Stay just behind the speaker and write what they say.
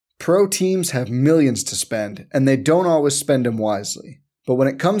Pro teams have millions to spend, and they don't always spend them wisely. But when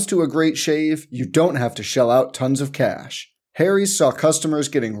it comes to a great shave, you don't have to shell out tons of cash. Harry's saw customers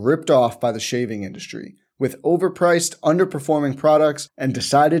getting ripped off by the shaving industry with overpriced, underperforming products and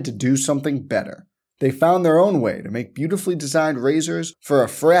decided to do something better. They found their own way to make beautifully designed razors for a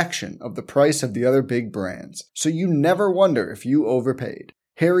fraction of the price of the other big brands, so you never wonder if you overpaid.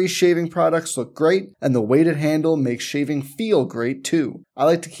 Harry's shaving products look great, and the weighted handle makes shaving feel great too. I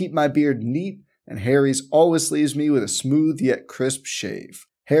like to keep my beard neat, and Harry's always leaves me with a smooth yet crisp shave.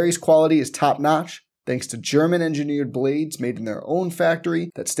 Harry's quality is top-notch, thanks to German-engineered blades made in their own factory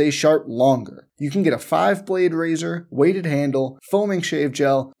that stay sharp longer. You can get a 5-blade razor, weighted handle, foaming shave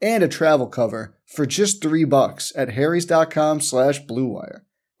gel, and a travel cover for just $3 at harrys.com/bluewire.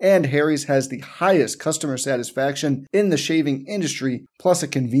 And Harry's has the highest customer satisfaction in the shaving industry, plus a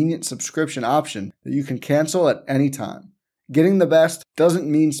convenient subscription option that you can cancel at any time. Getting the best doesn't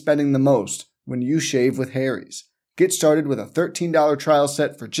mean spending the most when you shave with Harry's. Get started with a $13 trial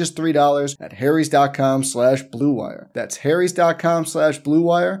set for just $3 at harrys.com/bluewire. That's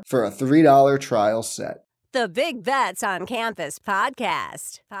harrys.com/bluewire for a $3 trial set. The Big Bets on Campus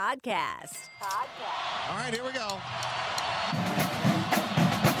podcast. All right, here we go.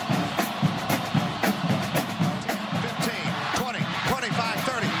 15, 20, 25,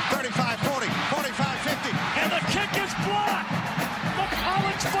 30, 35, 40, 45, 50. And the kick is blocked. The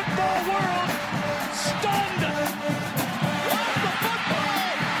college football world stunned. What the football?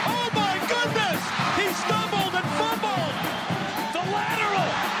 Oh my goodness! He stumbled and fumbled. The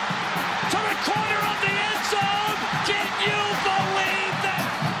lateral to the corner of the end zone. Can you believe that?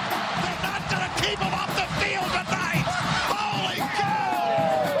 They're not going to keep him off the field tonight. Holy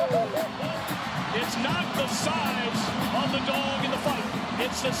cow! It's not the size of the dog in the fight.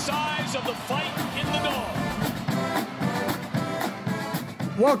 It's the size of the fight in the dog.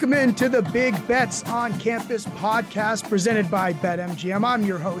 Welcome into the Big Bets on Campus podcast presented by BetMGM. I'm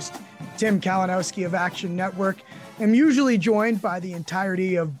your host, Tim Kalinowski of Action Network. I'm usually joined by the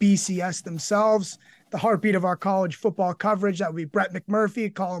entirety of BCS themselves, the heartbeat of our college football coverage. That would be Brett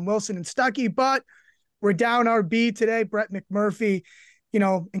McMurphy, Colin Wilson, and Stuckey. But we're down our B today, Brett McMurphy. You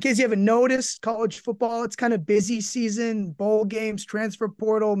know, in case you haven't noticed, college football, it's kind of busy season, bowl games, transfer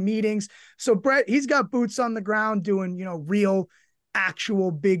portal, meetings. So Brett, he's got boots on the ground doing, real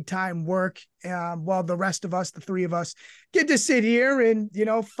actual big time work, while the rest of us, the three of us, get to sit here and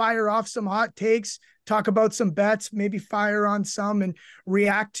fire off some hot takes, talk about some bets, maybe fire on some, and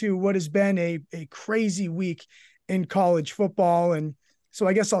react to what has been a crazy week in college football. And so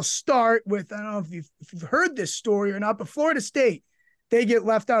I guess I'll start with, I don't know if you've heard this story or not, but Florida State, they get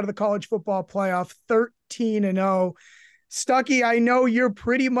left out of the college football playoff 13-0. Stuckey, I know you're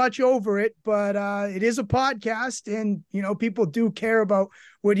pretty much over it, but it is a podcast, and people do care about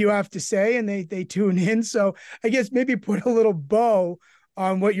what you have to say, and they tune in. So I guess maybe put a little bow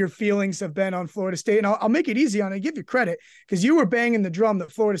on what your feelings have been on Florida State, and I'll make it easy on it. Give you credit because you were banging the drum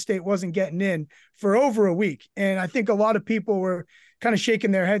that Florida State wasn't getting in for over a week, and I think a lot of people were kind of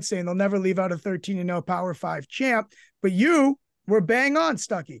shaking their heads saying they'll never leave out a 13-0 Power 5 champ, but you were bang on,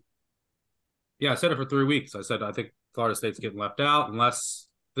 Stuckey. Yeah, I said it for 3 weeks. I said I think Florida State's getting left out unless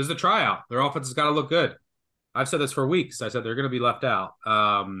there's a tryout. Their offense has got to look good. I've said this for weeks. I said they're going to be left out.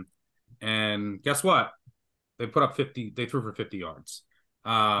 And guess what? They put up 50. They threw for 50 yards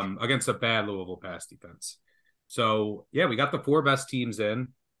against a bad Louisville pass defense. So, yeah, we got the 4 best teams in.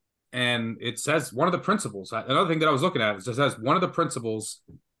 And it says one of the principles. Another thing that I was looking at is it says one of the principles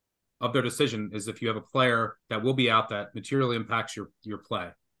of their decision is if you have a player that will be out that materially impacts your play.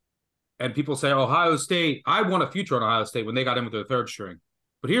 And people say, Ohio State, I won a future on Ohio State when they got in with their third string.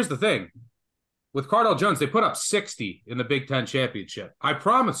 But here's the thing. With Cardale Jones, they put up 60 in the Big Ten championship. I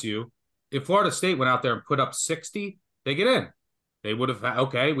promise you, if Florida State went out there and put up 60, they get in. They would have,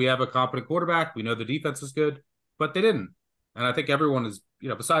 okay, we have a competent quarterback. We know the defense is good, but they didn't. And I think everyone is,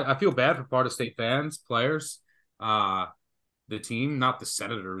 besides, I feel bad for Florida State fans, players, the team, not the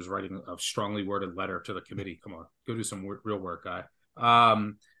Senators writing a strongly worded letter to the committee. Come on, go do some real work, guy.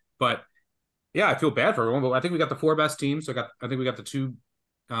 But yeah, I feel bad for everyone, but I think we got the 4 best teams. I think we got the 2.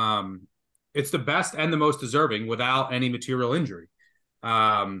 It's the best and the most deserving without any material injury.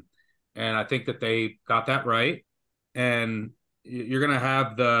 And I think that they got that right. And you're going to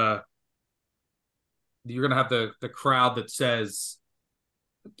have the crowd that says,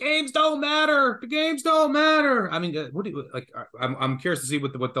 the games don't matter. The games don't matter. I mean, what do you like? I'm curious to see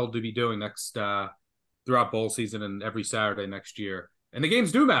what they'll be doing next throughout bowl season and every Saturday next year. And the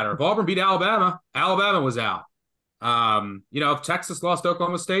games do matter. If Auburn beat Alabama, Alabama was out. If Texas lost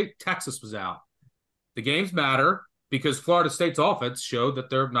Oklahoma State, Texas was out. The games matter. because Florida State's offense showed that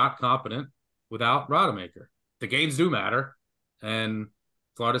they're not competent without Rodemaker. The games do matter, and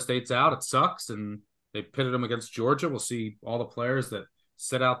Florida State's out. It sucks, and they pitted them against Georgia. We'll see all the players that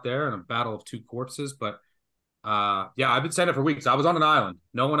sit out there in a battle of two corpses. But, yeah, I've been saying it for weeks. I was on an island.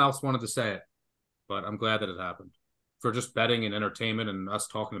 No one else wanted to say it, but I'm glad that it happened for just betting and entertainment and us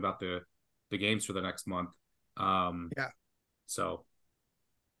talking about the games for the next month. Yeah. So,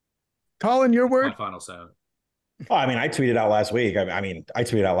 Colin, your word? my final say. Oh, I mean, I tweeted out last week. I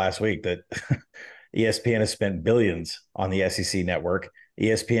tweeted out last week that ESPN has spent billions on the SEC network.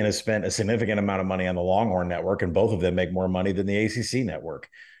 ESPN has spent a significant amount of money on the Longhorn network, and both of them make more money than the ACC network.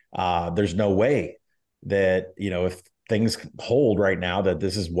 There's no way that, if things hold right now, that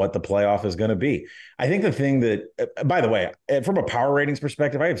this is what the playoff is going to be. I think the thing that, by the way, from a power ratings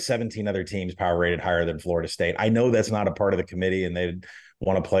perspective, I have 17 other teams power rated higher than Florida State. I know that's not a part of the committee, and they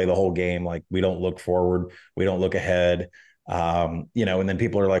want to play the whole game. Like, we don't look forward. We don't look ahead. And then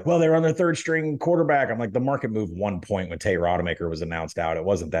people are like, well, they're on their third string quarterback. I'm like, the market moved 1 point when Tate Rodemaker was announced out. It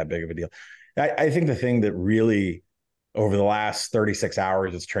wasn't that big of a deal. I think the thing that really over the last 36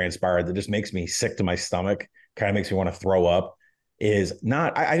 hours has transpired that just makes me sick to my stomach, kind of makes me want to throw up, is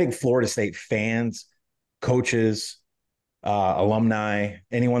not, I think Florida State fans, coaches, alumni,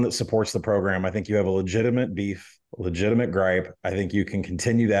 anyone that supports the program, I think you have a legitimate beef, legitimate gripe. I think you can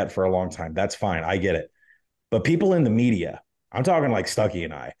continue that for a long time. That's fine. I get it. But people in the media, I'm talking like Stuckey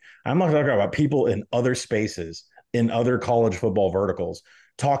and I'm not talking about people in other spaces, in other college football verticals,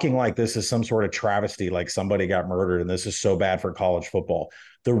 talking like this is some sort of travesty, like somebody got murdered and this is so bad for college football.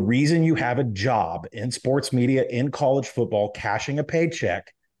 The reason you have a job in sports media, in college football, cashing a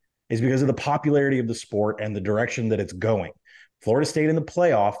paycheck is because of the popularity of the sport and the direction that it's going. Florida State in the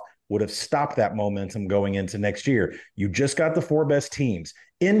playoff would have stopped that momentum going into next year. You just got the 4 best teams.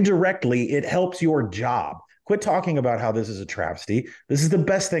 Indirectly, it helps your job. Quit talking about how this is a travesty. This is the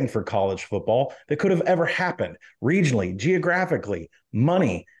best thing for college football that could have ever happened, regionally, geographically,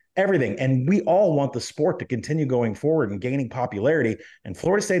 money, everything. And we all want the sport to continue going forward and gaining popularity. And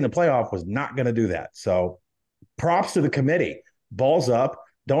Florida State in the playoff was not going to do that. So props to the committee. Balls up.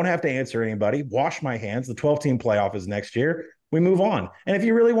 Don't have to answer anybody. Wash my hands. The 12-team playoff is next year. We move on. And if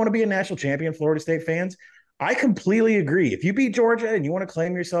you really want to be a national champion, Florida State fans, I completely agree. If you beat Georgia and you want to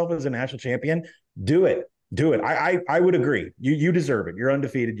claim yourself as a national champion, do it. Do it. I would agree. You deserve it. You're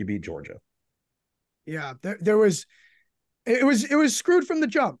undefeated. You beat Georgia. Yeah, it was screwed from the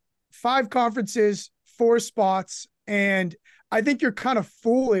jump. 5 conferences, 4 spots, and I think you're kind of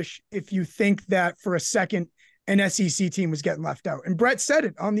foolish if you think that for a second an SEC team was getting left out. And Brett said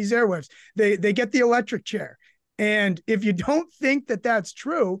it on these airwaves. They get the electric chair. And if you don't think that that's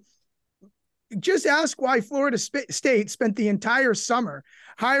true, just ask why Florida State spent the entire summer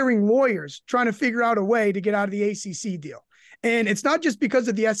hiring lawyers trying to figure out a way to get out of the ACC deal. And it's not just because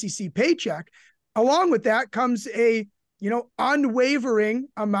of the SEC paycheck. Along with that comes a, unwavering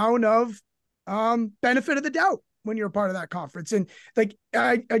amount of benefit of the doubt when you're a part of that conference. And like,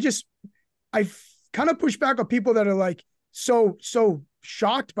 I kind of push back on people that are like, so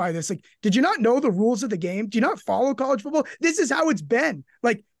shocked by this. Like, did you not know the rules of the game? Do you not follow college football? This is how it's been.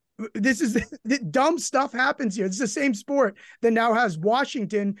 Like, this is the dumb stuff happens here. It's the same sport that now has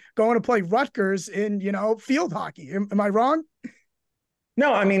Washington going to play Rutgers in, field hockey. Am I wrong?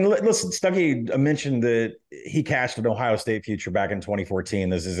 No, I mean, listen, Stuckey mentioned that he cashed an Ohio State future back in 2014.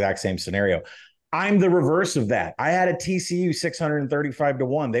 This exact same scenario. I'm the reverse of that. I had a TCU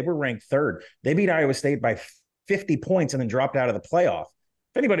 635-1. They were ranked 3rd. They beat Iowa State by 50 points and then dropped out of the playoff.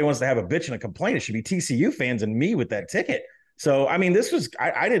 If anybody wants to have a bitch and a complaint, it should be TCU fans and me with that ticket. So, I mean, this was,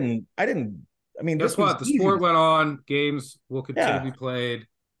 I didn't, guess what? The sport went on. Games will continue to be played.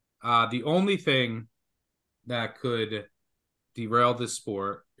 The only thing that could derail this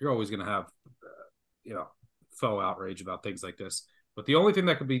sport, you're always going to have, faux outrage about things like this. But the only thing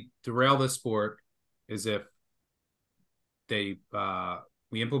that could derail this sport is if we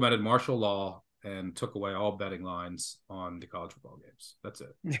implemented martial law and took away all betting lines on the college football games. That's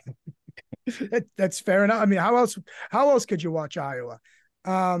it. That's fair enough. I mean, how else could you watch Iowa?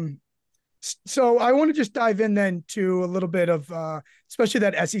 So I want to just dive in then to a little bit of, especially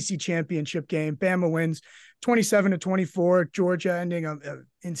that SEC championship game. Bama wins 27-24. Georgia ending an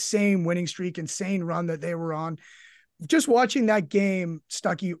insane winning streak, insane run that they were on. Just watching that game,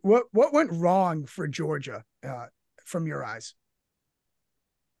 Stuckey, what went wrong for Georgia from your eyes?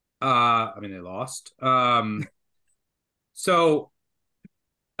 They lost. They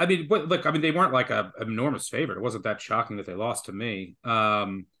weren't like an enormous favorite. It wasn't that shocking that they lost to me.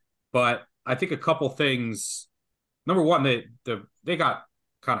 But I think a couple things. Number one, they got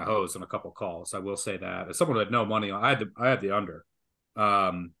kind of hosed on a couple calls. I will say that as someone who had no money on, I had the under.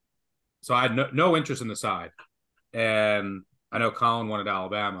 So I had no interest in the side, and I know Colin wanted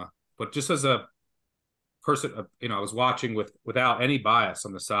Alabama, but just as a person, I was watching without any bias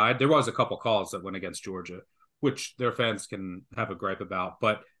on the side. There was a couple calls that went against Georgia, which their fans can have a gripe about.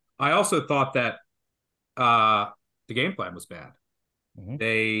 But I also thought that the game plan was bad. Mm-hmm.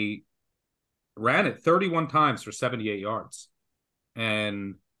 They ran it 31 times for 78 yards.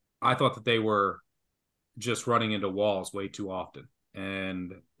 And I thought that they were just running into walls way too often.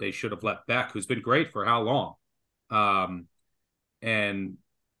 And they should have let Beck, who's been great for how long. And,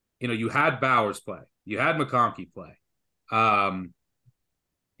 you had Bowers play. You had McConkey play.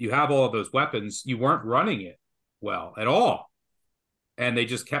 You have all of those weapons. You weren't running it well at all. And they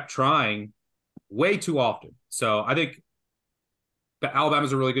just kept trying way too often. So I think that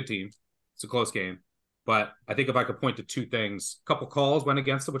Alabama's a really good team. It's a close game. But I think if I could point to two things, a couple calls went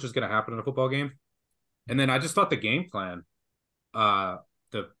against it, which is going to happen in a football game. And then I just thought the game plan,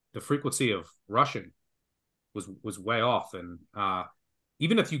 the frequency of rushing was way off. And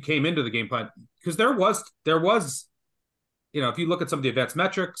even if you came into the game plan, because there was, if you look at some of the advanced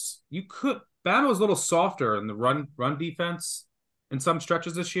metrics, Bama was a little softer in the run defense in some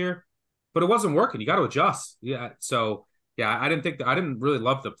stretches this year, but it wasn't working. You got to adjust. Yeah. So yeah, I didn't really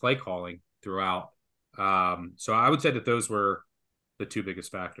love the play calling throughout. So I would say that those were the two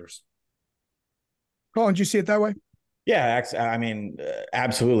biggest factors. Colin, did you see it that way? Yeah, I mean,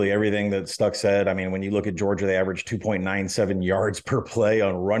 absolutely everything that Stuck said. I mean, when you look at Georgia, they averaged 2.97 yards per play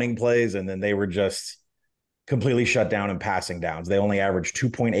on running plays, and then they were just completely shut down in passing downs. They only averaged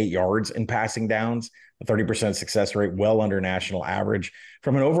 2.8 yards in passing downs, a 30% success rate, well under national average.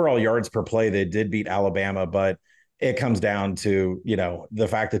 From an overall yards per play, they did beat Alabama, but it comes down to, the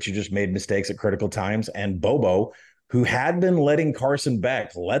fact that you just made mistakes at critical times. And Bobo, who had been letting Carson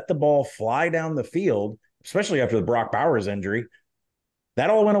Beck let the ball fly down the field, especially after the Brock Bowers injury,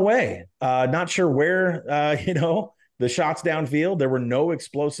 that all went away. Not sure where, the shots downfield. There were no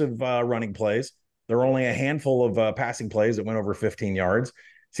explosive running plays. There were only a handful of passing plays that went over 15 yards.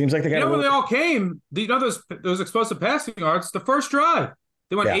 Seems like they got where they all came. Those explosive passing yards. The first drive,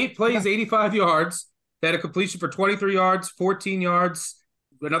 they went 8 plays, 85 yards. They had a completion for 23 yards, 14 yards,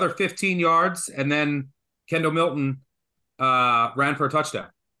 another 15 yards, and then Kendall Milton ran for a touchdown.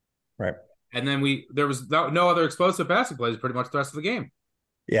 Right. And then there was no other explosive passing plays pretty much the rest of the game.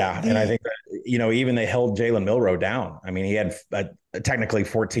 Yeah, and I think that, even they held Jalen Milroe down. I mean, he had technically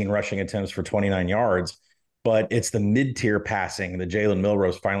 14 rushing attempts for 29 yards, but it's the mid-tier passing that Jalen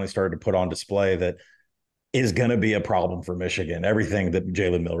Milroe's finally started to put on display that is going to be a problem for Michigan. Everything that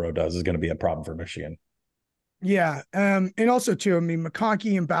Jalen Milroe does is going to be a problem for Michigan. Yeah, and also, too, I mean,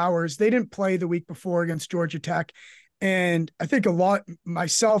 McConkey and Bowers, they didn't play the week before against Georgia Tech. And I think a lot,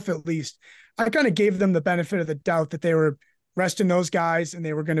 myself at least, I kind of gave them the benefit of the doubt that they were resting those guys and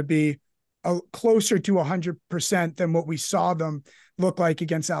they were going to be closer to 100% than what we saw them look like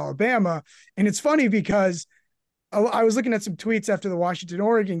against Alabama. And it's funny because I was looking at some tweets after the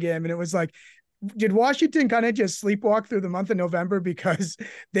Washington-Oregon game, and it was like, did Washington kind of just sleepwalk through the month of November because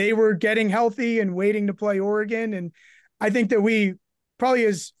they were getting healthy and waiting to play Oregon? And I think that we probably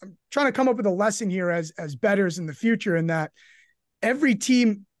is trying to come up with a lesson here as bettors in the future, in that every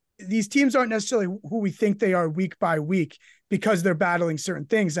team, these teams aren't necessarily who we think they are week by week because they're battling certain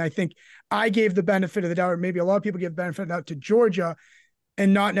things. And I think I gave the benefit of the doubt, or maybe a lot of people give the benefit of the doubt to Georgia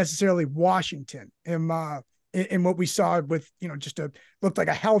and not necessarily Washington. And what we saw with, just looked like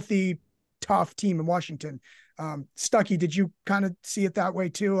a healthy, tough team in Washington. Stuckey, did you kind of see it that way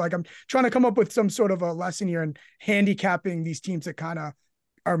too? Like, I'm trying to come up with some sort of a lesson here in handicapping these teams that kind of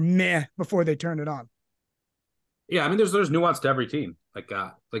are meh before they turn it on. Yeah, I mean, there's nuance to every team. Like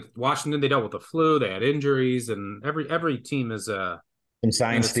Washington, they dealt with the flu, they had injuries, and every team is some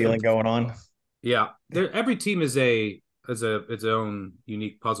sign stealing going on. Yeah, every team is its own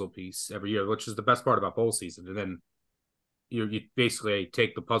unique puzzle piece every year, which is the best part about bowl season. And then you basically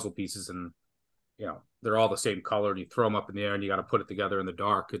take the puzzle pieces and they're all the same color, and you throw them up in the air, and you got to put it together in the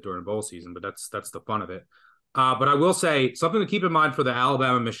dark during bowl season. But that's the fun of it. But I will say something to keep in mind for the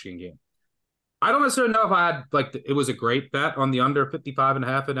Alabama-Michigan game. I don't necessarily know if I had it was a great bet on the under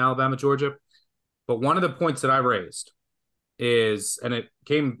 55.5 in Alabama, Georgia. But one of the points that I raised is, and it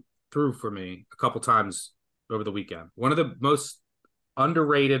came through for me a couple times over the weekend, one of the most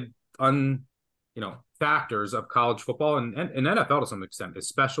underrated factors of college football and NFL to some extent is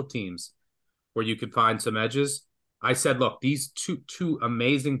special teams, where you could find some edges. I said, look, these two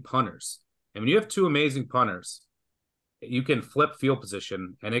amazing punters, and when you have two amazing punters, you can flip field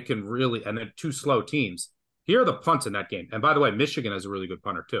position, and it can really, and they're two slow teams, here are the punts in that game. And by the way, Michigan has a really good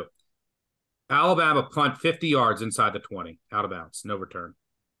punter too. Alabama punt 50 yards inside the 20, out of bounds, no return.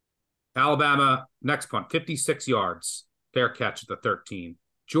 Alabama next punt 56 yards, fair catch at the 13.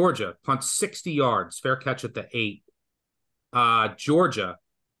 Georgia punt 60 yards, fair catch at the 8. Georgia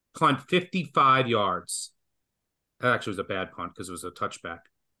punt 55 yards. That actually was a bad punt because it was a touchback.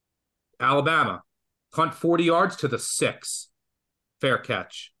 Alabama punt 40 yards to the 6, fair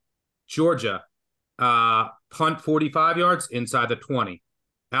catch. Georgia punt 45 yards inside the 20.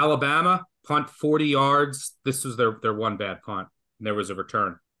 Alabama punt 40 yards. This was their one bad punt, and there was a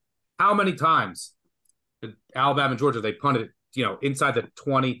return. How many times did Alabama and Georgia, they punted, inside the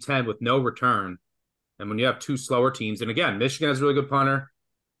 20-10 with no return? And when you have two slower teams, and again, Michigan has a really good punter,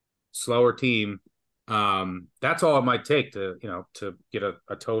 slower team, that's all it might take to get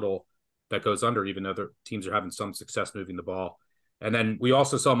a total that goes under, even though their teams are having some success moving the ball. And then we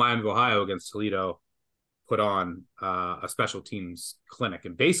also saw Miami of Ohio against Toledo put on a special teams clinic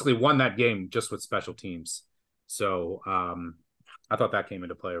and basically won that game just with special teams. So I thought that came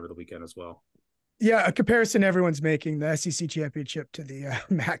into play over the weekend as well. Yeah, a comparison everyone's making, the SEC championship to the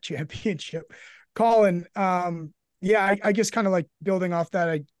MAC championship. Colin, I guess kind of like building off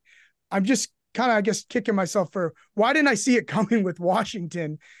that, I'm just kind of, I guess, kicking myself for why didn't I see it coming with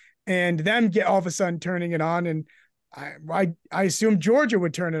Washington and them get all of a sudden turning it on? And I assumed Georgia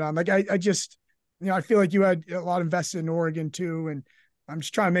would turn it on. Like I just, I feel like you had a lot invested in Oregon too, and I'm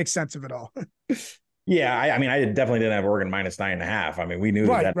just trying to make sense of it all. Yeah, I mean, I definitely didn't have Oregon minus 9.5. I mean, we knew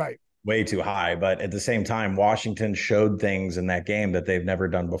that way too high, but at the same time, Washington showed things in that game that they've never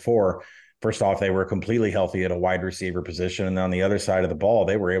done before. First off, they were completely healthy at a wide receiver position, and on the other side of the ball,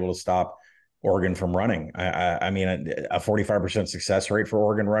 they were able to stop Oregon from running. I mean, a 45% success rate for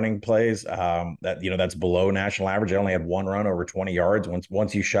Oregon running plays. That's below national average. They only had one run over 20 yards.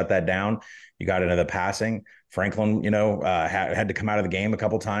 Once you shut that down, you got into the passing. Franklin, had to come out of the game a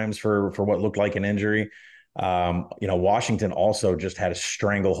couple times for what looked like an injury. Washington also just had a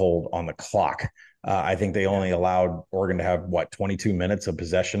stranglehold on the clock. I think they only allowed Oregon to have 22 minutes of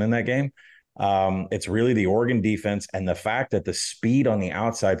possession in that game. It's really the Oregon defense and the fact that the speed on the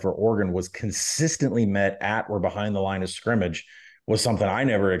outside for Oregon was consistently met at or behind the line of scrimmage was something I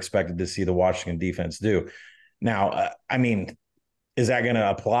never expected to see the Washington defense do. Now, is that going to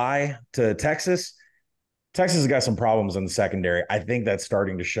apply to Texas? Texas has got some problems in the secondary. I think that's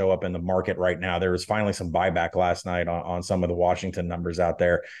starting to show up in the market right now. There was finally some buyback last night on some of the Washington numbers out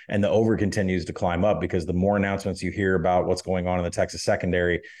there, and the over continues to climb up because the more announcements you hear about what's going on in the Texas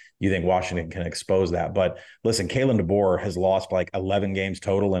secondary, you think Washington can expose that. But listen, Kalen DeBoer has lost like 11 games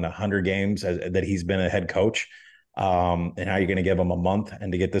total in 100 games that he's been a head coach. And how you're going to give him a month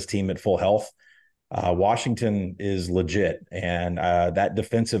and to get this team at full health? Washington is legit. And that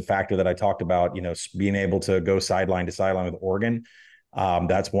defensive factor that I talked about, being able to go sideline to sideline with Oregon,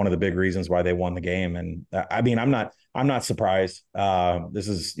 that's one of the big reasons why they won the game. And I'm not surprised. This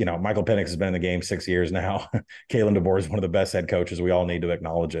is, Michael Penix has been in the game 6 years now. Kalen DeBoer is one of the best head coaches. We all need to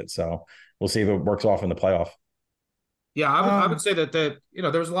acknowledge it. So we'll see if it works off in the playoff. Yeah, I would say that there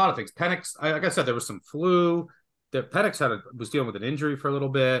was a lot of things. Penix, like I said, there was some flu. Penix was dealing with an injury for a little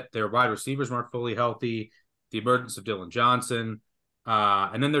bit. Their wide receivers weren't fully healthy. The emergence of Dylan Johnson,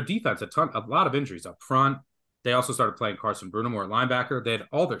 and then their defense, a lot of injuries up front. They also started playing Carson Bruno more at linebacker. They had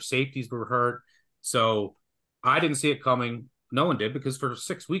all their safeties were hurt, so I didn't see it coming. No one did, because for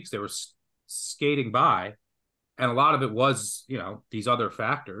 6 weeks they were skating by, and a lot of it was these other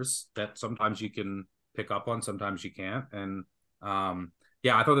factors that sometimes you can pick up on, sometimes you can't. And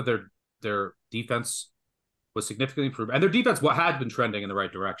I thought that their defense was significantly improved. And their defense had been trending in the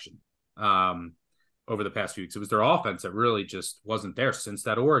right direction over the past few weeks. It was their offense that really just wasn't there since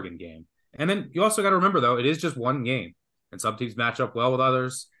that Oregon game. And then you also got to remember, though, it is just one game. And some teams match up well with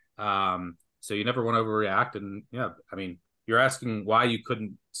others. So you never want to overreact. And, you're asking why you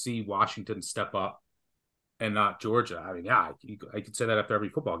couldn't see Washington step up and not Georgia. I could say that after every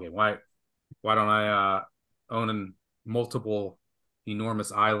football game. Why don't I own multiple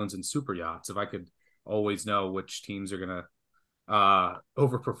enormous islands and super yachts if I could always know which teams are going to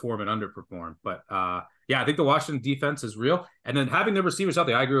overperform and underperform? But I think the Washington defense is real. And then having the receivers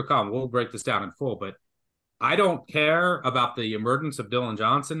healthy, I agree with Colin. We'll break this down in full, but I don't care about the emergence of Dylan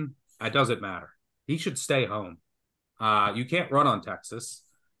Johnson. It doesn't matter. He should stay home. You can't run on Texas.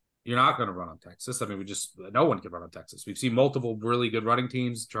 You're not going to run on Texas. No one can run on Texas. We've seen multiple really good running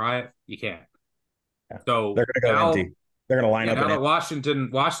teams try it. You can't. Yeah. So they're going to go empty. They're going to line up. Now that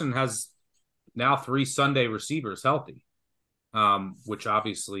Washington has now 3 Sunday receivers healthy, which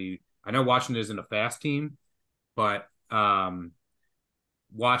obviously I know Washington isn't a fast team, but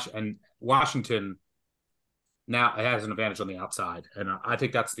Washington now it has an advantage on the outside. And I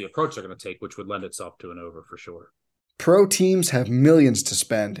think that's the approach they're going to take, which would lend itself to an over for sure. Pro teams have millions to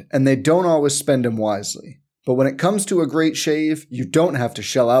spend, and they don't always spend them wisely. But when it comes to a great shave, you don't have to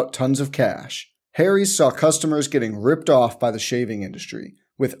shell out tons of cash. Harry's saw customers getting ripped off by the shaving industry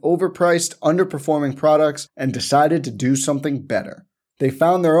with overpriced, underperforming products and decided to do something better. They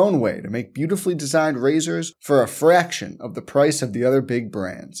found their own way to make beautifully designed razors for a fraction of the price of the other big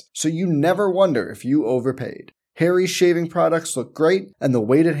brands, so you never wonder if you overpaid. Harry's shaving products look great, and the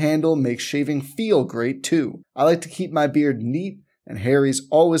weighted handle makes shaving feel great too. I like to keep my beard neat, and Harry's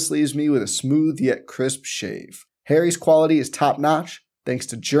always leaves me with a smooth yet crisp shave. Harry's quality is top-notch, thanks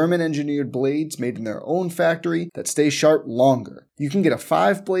to German-engineered blades made in their own factory that stay sharp longer. You can get a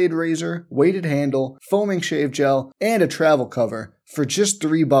 5-blade razor, weighted handle, foaming shave gel, and a travel cover for just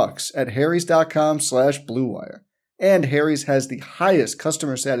 $3 at harrys.com/bluewire. And Harry's has the highest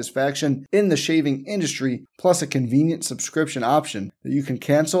customer satisfaction in the shaving industry, plus a convenient subscription option that you can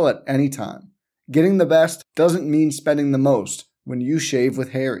cancel at any time. Getting the best doesn't mean spending the most when you shave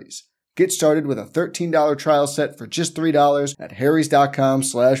with Harry's. Get started with a $13 trial set for just $3 at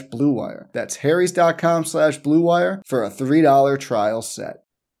harrys.com/bluewire. That's harrys.com/bluewire for a $3 trial set.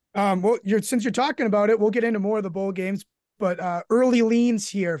 Well, since you're talking about it, we'll get into more of the bowl games, but early leans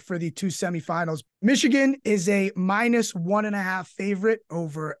here for the two semifinals. Michigan is a -1.5 favorite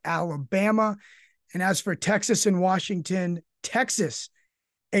over Alabama. And as for Texas and Washington, Texas,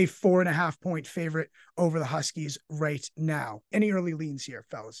 a 4.5 point favorite over the Huskies right now. Any early leans here,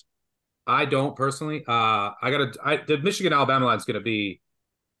 fellas? I don't personally. The Michigan-Alabama line is going to be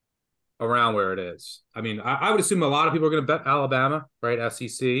around where it is. I mean, I would assume a lot of people are going to bet Alabama, right?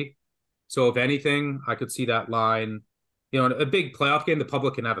 SEC. So if anything, I could see that line. In a big playoff game, the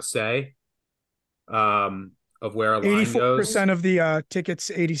public can have a say of where a line goes. 84% of the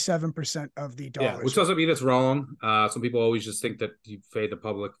tickets, 87% of the dollars. Yeah, which doesn't mean it's wrong. Some people always just think that you fade the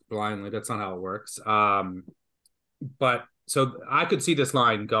public blindly. That's not how it works. But so I could see this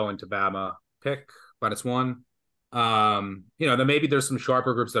line going to Bama pick -1. Then maybe there's some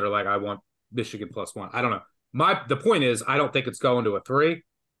sharper groups that are like, I want Michigan +1. I don't know. The point is, I don't think it's going to a 3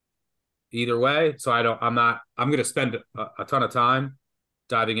 either way. So I'm going to spend a ton of time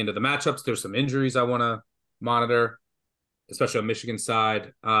diving into the matchups. There's some injuries I want to monitor, especially on Michigan's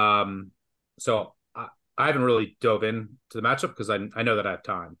side. So I haven't really dove into the matchup because I know that I have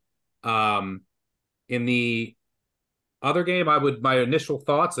time. In the other game, my initial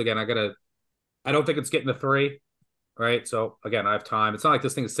thoughts, again, I don't think it's getting a 3, right? So again, I have time. It's not like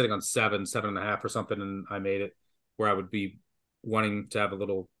this thing is sitting on 7.5 or something, and I made it where I would be wanting to have a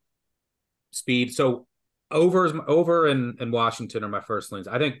little speed. So over and Washington are my first leans.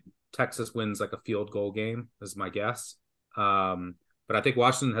 I think Texas wins like a field goal game is my guess. But I think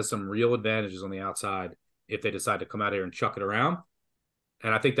Washington has some real advantages on the outside if they decide to come out here and chuck it around.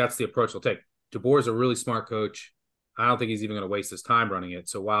 And I think that's the approach they'll take. DeBoer is a really smart coach. I don't think he's even going to waste his time running it.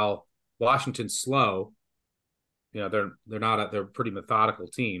 So while Washington's slow, they're a pretty methodical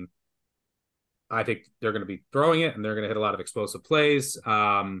team. I think they're going to be throwing it and they're going to hit a lot of explosive plays.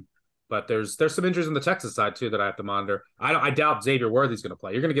 But there's some injuries on the Texas side too that I have to monitor. I doubt Xavier Worthy's going to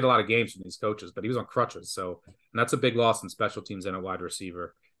play. You're going to get a lot of games from these coaches, but he was on crutches. So, and that's a big loss in special teams and a wide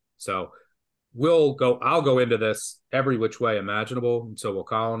receiver. So I'll go into this every which way imaginable. And so will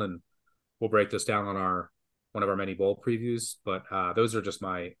Colin, and we'll break this down on one of our many bowl previews, but those are just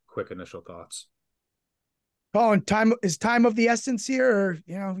my quick initial thoughts. Colin, time of the essence here, or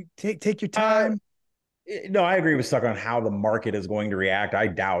take your time. No, I agree with Stuck on how the market is going to react. I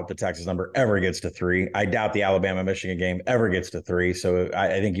doubt the Texas number ever gets to 3. I doubt the Alabama-Michigan game ever gets to 3. So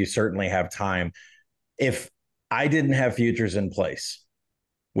I think you certainly have time. If I didn't have futures in place,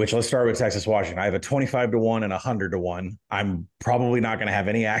 which let's start with Texas-Washington. I have a 25-1 and 100-1. I'm probably not going to have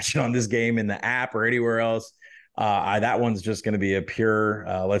any action on this game in the app or anywhere else. That one's just going to be a pure,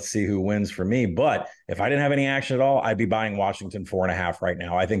 let's see who wins for me. But if I didn't have any action at all, I'd be buying Washington 4.5 right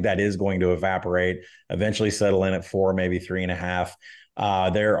now. I think that is going to evaporate, eventually settle in at 4, maybe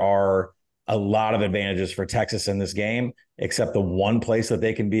 3.5. There are a lot of advantages for Texas in this game, except the one place that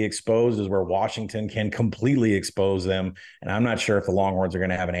they can be exposed is where Washington can completely expose them. And I'm not sure if the Longhorns are going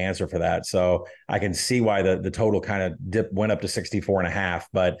to have an answer for that. So I can see why the total kind of went up to 64.5,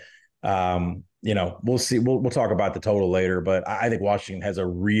 but we'll see. We'll talk about the total later, but I think Washington has a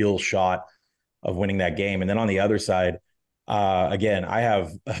real shot of winning that game. And then on the other side, again, I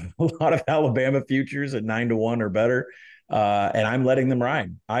have a lot of Alabama futures at 9-1 or better, and I'm letting them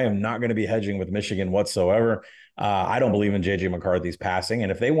ride. I am not going to be hedging with Michigan whatsoever. I don't believe in J.J. McCarthy's passing,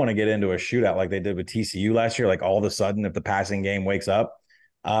 and if they want to get into a shootout like they did with TCU last year, like all of a sudden, if the passing game wakes up,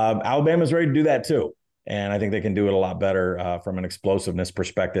 Alabama's ready to do that too. And I think they can do it a lot better from an explosiveness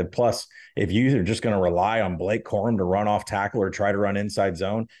perspective. Plus, if you are just going to rely on Blake Corum to run off tackle or try to run inside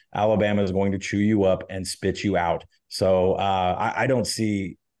zone, Alabama is going to chew you up and spit you out. So I don't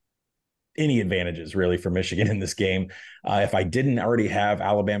see any advantages really for Michigan in this game. If I didn't already have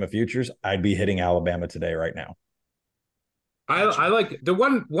Alabama futures, I'd be hitting Alabama today right now. I like the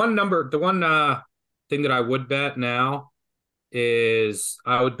one thing that I would bet now is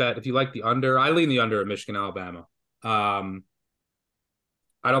I would bet if you like the under, I lean the under at Michigan, Alabama. I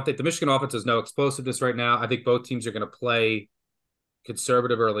don't think the Michigan offense has no explosiveness right now. I think both teams are going to play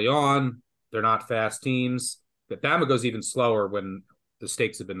conservative early on. They're not fast teams. But Bama goes even slower when the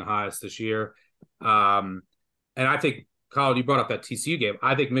stakes have been the highest this year. And I think, Colin, you brought up that TCU game.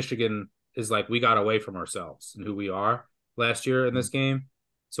 I think Michigan is like, we got away from ourselves and who we are last year in this game.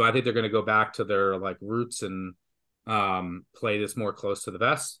 So I think they're going to go back to their like roots and play this more close to the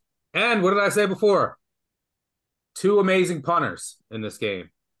vest. And what did I say before? Two amazing punters in this game.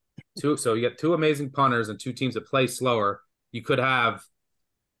 So you get two amazing punters and two teams that play slower. You could have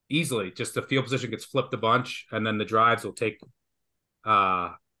easily just the field position gets flipped a bunch, and then the drives will take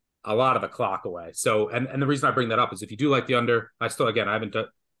a lot of the clock away. So, and the reason I bring that up is if you do like the under, I haven't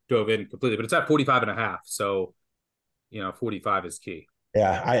dove in completely, but it's at 45.5. So, 45 is key.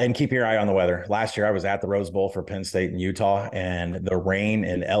 Yeah, and keep your eye on the weather. Last year, I was at the Rose Bowl for Penn State and Utah, and the rain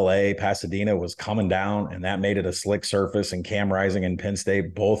in LA, Pasadena was coming down, and that made it a slick surface. And Cam Rising and Penn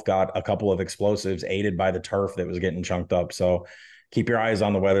State both got a couple of explosives aided by the turf that was getting chunked up. So keep your eyes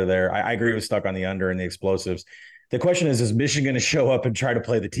on the weather there. I agree with stuck on the under and the explosives. The question is Michigan going to show up and try to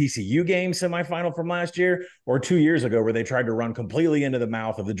play the TCU game semifinal from last year or 2 years ago where they tried to run completely into the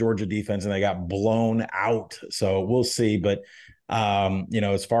mouth of the Georgia defense and they got blown out? So we'll see. But,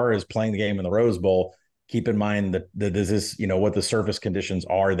 as far as playing the game in the Rose Bowl, keep in mind that this is, what the surface conditions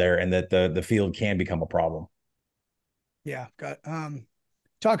are there and that the field can become a problem. Yeah.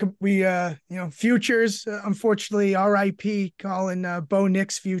 Futures, unfortunately, RIP calling Bo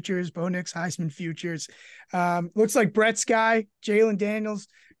Nix futures, Bo Nix Heisman futures. Looks like Brett's guy, Jalen Daniels,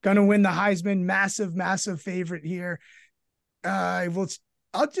 going to win the Heisman. Massive, massive favorite here. I'll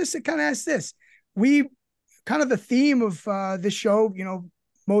just kind of ask this. Kind of the theme of this show,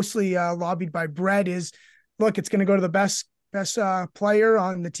 mostly lobbied by Brett is, look, it's going to go to the best player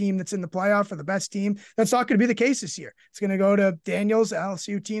on the team that's in the playoff or the best team. That's not going to be the case this year. It's going to go to Daniels,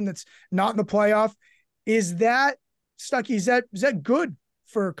 LSU team that's not in the playoff. Is that, Stuckey, is that good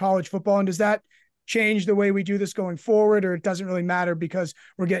for college football? And does that change the way we do this going forward, or it doesn't really matter because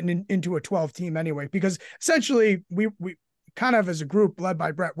we're getting into a 12 team anyway? Because essentially we kind of, as a group led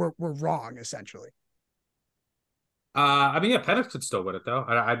by Brett, we're wrong essentially. Penix could still win it though.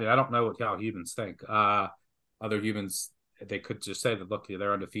 I don't know how humans think. Other humans, they could just say that, look,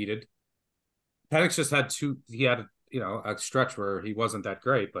 they're undefeated. Penix just had a stretch where he wasn't that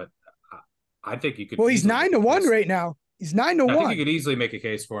great, but I think you could. Well, he's 9-1 right now. He's 9-1. I think you could easily make a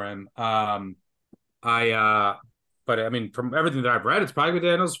case for him. But from everything that I've read, it's probably with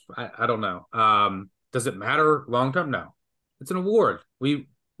Daniels. I don't know. Does it matter long term? No, it's an award. We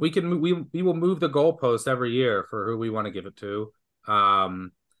will move the goalpost every year for who we want to give it to.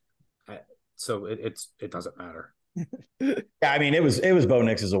 So it doesn't matter. Yeah, it was Bo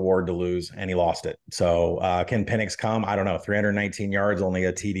Nix's award to lose, and he lost it. So can Penix come? I don't know. 319 yards, only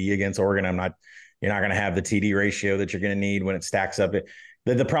a TD against Oregon. You're not going to have the TD ratio that you're going to need when it stacks up.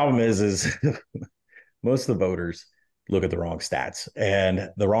 The problem is most of the voters look at the wrong stats, and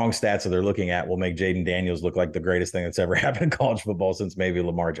the wrong stats that they're looking at will make Jaden Daniels look like the greatest thing that's ever happened in college football since maybe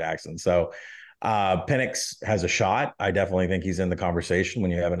Lamar Jackson. So Penix has a shot. I definitely think he's in the conversation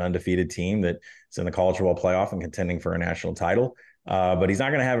when you have an undefeated team that's in the college football playoff and contending for a national title. But he's not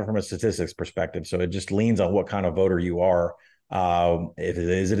going to have it from a statistics perspective. So it just leans on what kind of voter you are.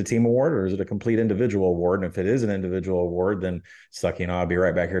 Is it a team award or is it a complete individual award? And if it is an individual award, then Stuckey and I'll be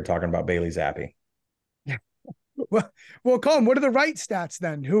right back here talking about Bailey Zappi. Well, Colin, what are the right stats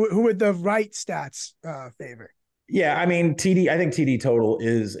then? Who would the right stats favor? Yeah, I think TD total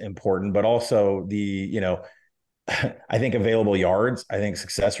is important, but also I think available yards, I think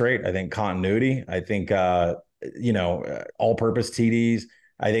success rate, I think continuity, I think all-purpose TDs.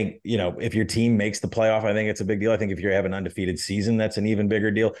 I think, if your team makes the playoff, I think it's a big deal. I think if you have an undefeated season, that's an even bigger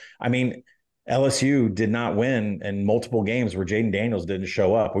deal. LSU did not win in multiple games where Jaden Daniels didn't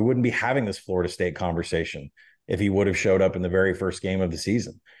show up. We wouldn't be having this Florida State conversation if he would have showed up in the very first game of the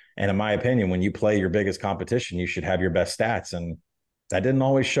season. And in my opinion, when you play your biggest competition, you should have your best stats. And that didn't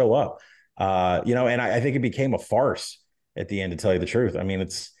always show up. And I think it became a farce at the end, to tell you the truth.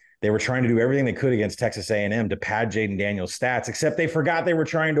 They were trying to do everything they could against Texas A&M to pad Jaden Daniels' stats, except they forgot they were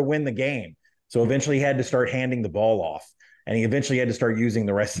trying to win the game. So eventually he had to start handing the ball off, and he eventually had to start using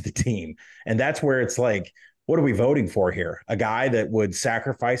the rest of the team. And that's where it's like, what are we voting for here? A guy that would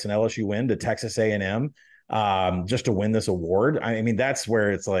sacrifice an LSU win to Texas A&M just to win this award? I mean, that's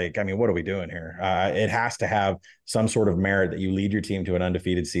where it's like, I mean, what are we doing here? It has to have some sort of merit that you lead your team to an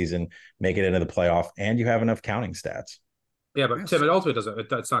undefeated season, make it into the playoff, and you have enough counting stats. Yeah, but Tim, it ultimately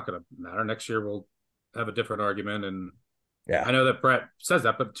doesn't. It's not going to matter. Next year we'll have a different argument, and yeah, I know that Brett says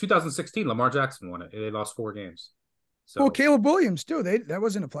that, but 2016 Lamar Jackson won it. They lost 4 games. So, well, Caleb Williams too. That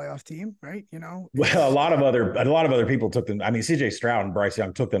wasn't a playoff team, right? You know. Well, a lot of other people took them. I mean, CJ Stroud and Bryce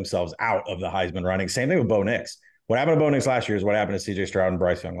Young took themselves out of the Heisman running. Same thing with Bo Nix. What happened to Bo Nix last year is what happened to CJ Stroud and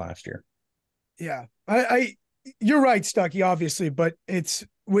Bryce Young last year. Yeah, you're right, Stuckey, obviously, but it's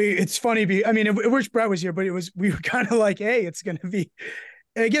funny. I wish Brett was here, but we were kind of like, hey, it's going to be.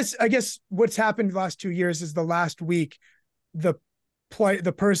 I guess what's happened the last 2 years is the last week, the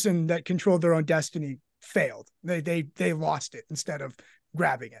person that controlled their own destiny failed. They lost it instead of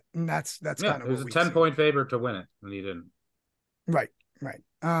grabbing it, and that's kind of. It was a 10-point favorite to win it, and he didn't. Right.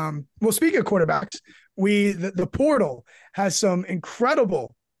 Well, speaking of quarterbacks, the portal has some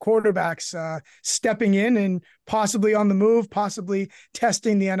incredible quarterbacks stepping in and possibly on the move, possibly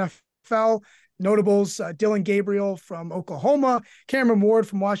testing the NFL. Notables, Dylan Gabriel from Oklahoma, Cameron Ward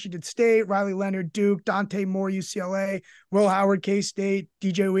from Washington State, Riley Leonard, Duke, Dante Moore, UCLA, Will Howard, K-State,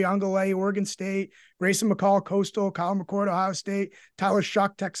 DJ Uyunglele, Oregon State, Grayson McCall, Coastal, Kyle McCord, Ohio State, Tyler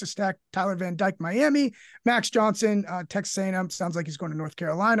Shuck, Texas Tech, Tyler Van Dyke, Miami, Max Johnson, Texas A&M. Sounds like he's going to North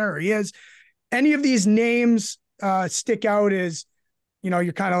Carolina, or he is. Any of these names stick out as,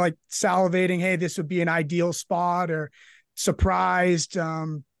 you're kind of like salivating, hey, this would be an ideal spot, or surprised?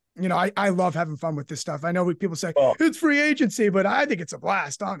 I love having fun with this stuff. I know people say it's free agency, but I think it's a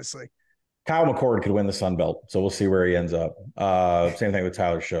blast, honestly. Kyle McCord could win the Sun Belt, so we'll see where he ends up. Same thing with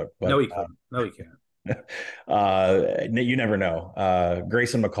Tyler Shook. But, no, he couldn't. No, he can't. You never know.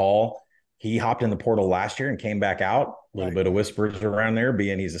 Grayson McCall, he hopped in the portal last year and came back out. A little bit of whispers around there,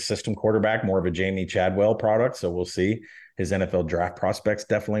 being he's a system quarterback, more of a Jamie Chadwell product. So we'll see. His NFL draft prospects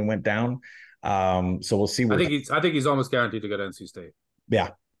definitely went down. So we'll see. I think he's almost guaranteed to go to NC State. Yeah.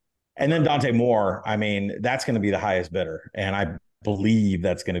 And then Dante Moore, I mean, that's going to be the highest bidder. And I believe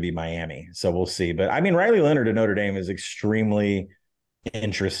that's going to be Miami. So we'll see. But I mean, Riley Leonard at Notre Dame is extremely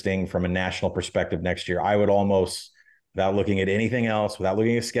interesting from a national perspective next year. I would almost, without looking at anything else, without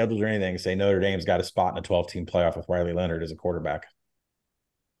looking at schedules or anything, say Notre Dame's got a spot in a 12-team playoff with Riley Leonard as a quarterback.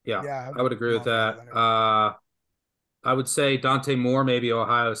 Yeah, I would agree with that. I would say Dante Moore, maybe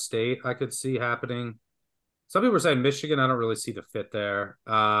Ohio State, I could see happening. Some people are saying Michigan. I don't really see the fit there.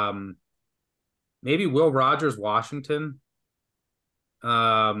 Maybe Will Rogers, Washington.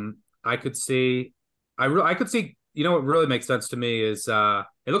 I could see. I could see. What really makes sense to me is it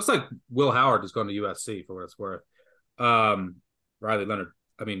looks like Will Howard is going to USC for what it's worth. Riley Leonard.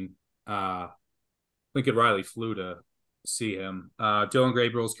 I mean, Lincoln Riley flew to see him. Dylan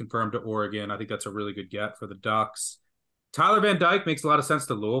Gabriel's confirmed to Oregon. I think that's a really good get for the Ducks. Tyler Van Dyke makes a lot of sense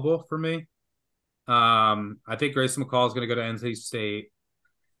to Louisville for me. I think Grayson McCall is going to go to NC State.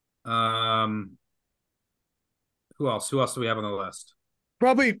 Who else? Who else do we have on the list?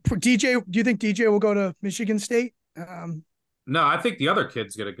 Probably DJ. Do you think DJ will go to Michigan State? No, I think the other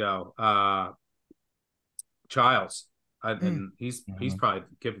kid's going to go. Childs. And he's probably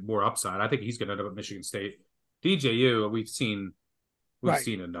give more upside. I think he's going to end up at Michigan State. DJU, we've seen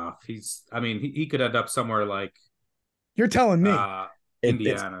enough. He could end up somewhere like. You're telling me.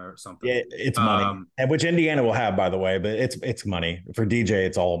 Indiana or something. It's money, and which Indiana will have, by the way. But it's money for DJ.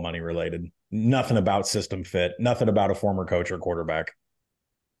 It's all money related. Nothing about system fit. Nothing about a former coach or quarterback.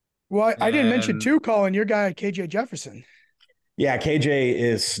 Well, I didn't mention too, Colin, your guy KJ Jefferson. Yeah, KJ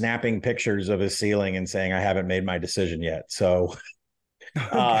is snapping pictures of his ceiling and saying, "I haven't made my decision yet." So,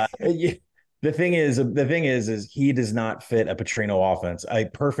 the thing is he does not fit a Petrino offense. A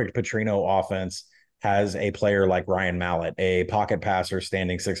perfect Petrino offense has a player like Ryan Mallett, a pocket passer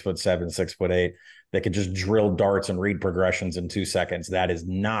standing 6'7", 6'8", that could just drill darts and read progressions in 2 seconds. That is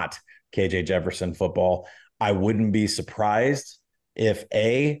not KJ Jefferson football. I wouldn't be surprised if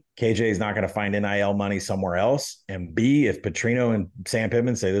A, KJ is not going to find NIL money somewhere else, and B, if Petrino and Sam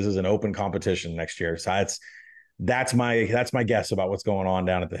Pittman say this is an open competition next year. So that's my guess about what's going on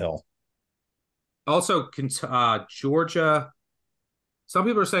down at the Hill. Also, Georgia. Some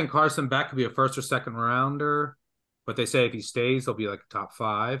people are saying Carson Beck could be a first or second rounder, but they say if he stays, he'll be like a top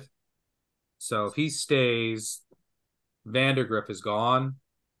 5. So if he stays, Vandergriff is gone,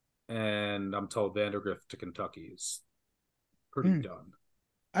 and I'm told Vandergriff to Kentucky is pretty done.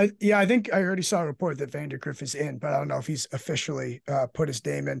 I think I already saw a report that Vandergriff is in, but I don't know if he's officially put his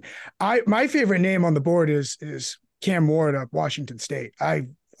name in. My favorite name on the board is Cam Ward of Washington State. I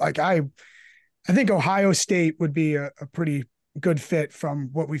think Ohio State would be a pretty good fit from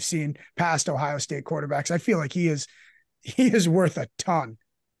what we've seen past Ohio State quarterbacks. I feel like he is worth a ton.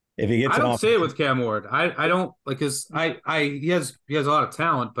 If he gets, I don't say it with Cam Ward. I don't like his. He has a lot of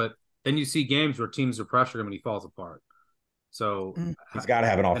talent, but then you see games where teams are pressuring him and he falls apart. So he's got to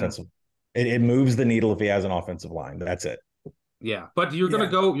have an offensive. It moves the needle if he has an offensive line. That's it. Yeah, but you're gonna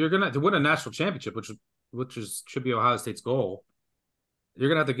to win a national championship, which should be Ohio State's goal. You're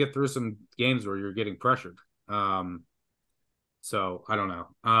gonna have to get through some games where you're getting pressured. So I don't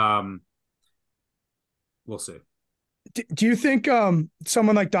know. We'll see. Do you think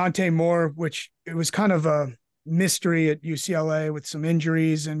someone like Dante Moore, which it was kind of a mystery at UCLA with some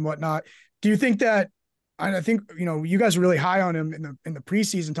injuries and whatnot, do you think that? I think, you guys are really high on him in the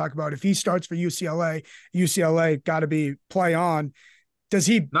preseason. Talk about if he starts for UCLA got to be play on. Does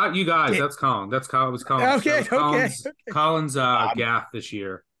he? Not you guys. That's Colin. That's Colin. It was Colin. Okay. Colin's gaff this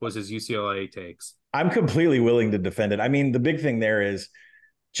year was his UCLA takes. I'm completely willing to defend it. I mean, the big thing there is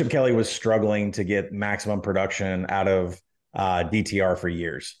Chip Kelly was struggling to get maximum production out of DTR for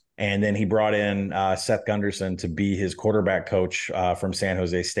years. And then he brought in Seth Gunderson to be his quarterback coach from San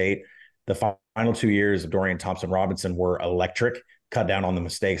Jose State. The final 2 years of Dorian Thompson-Robinson were electric, cut down on the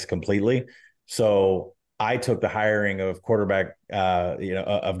mistakes completely. So I took the hiring of quarterback, of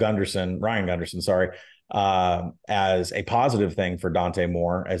Ryan Gunderson, as a positive thing for Dante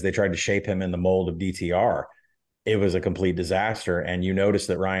Moore as they tried to shape him in the mold of DTR. It was a complete disaster. And you notice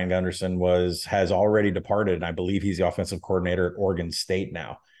that Ryan Gunderson has already departed. And I believe he's the offensive coordinator at Oregon State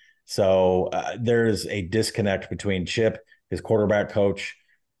now. So there's a disconnect between Chip, his quarterback coach,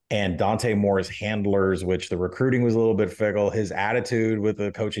 and Dante Moore's handlers, which the recruiting was a little bit fickle. His attitude with the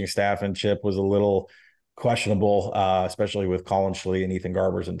coaching staff and Chip was a little questionable, especially with Colin Schlee and Ethan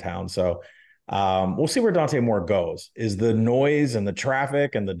Garbers in town. So we'll see where Dante Moore goes. Is the noise and the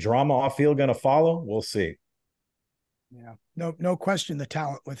traffic and the drama off field going to follow? We'll see. Yeah, no question. The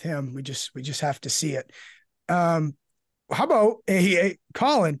talent with him, we just have to see it. How about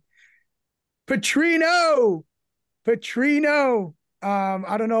Colin Petrino?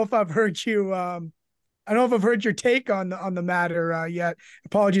 I don't know if I've heard you. I don't know if I've heard your take on the matter yet.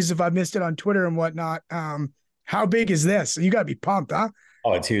 Apologies if I missed it on Twitter and whatnot. How big is this? You got to be pumped, huh?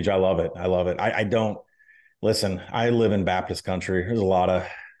 Oh, it's huge. I love it. I don't listen. I live in Baptist country. There's a lot of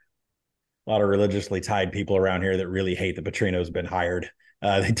religiously tied people around here that really hate that Petrino's been hired.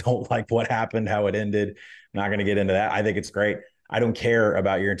 They don't like what happened, how it ended. I'm not going to get into that. I think it's great. I don't care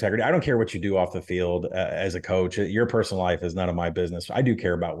about your integrity. I don't care what you do off the field as a coach. Your personal life is none of my business. I do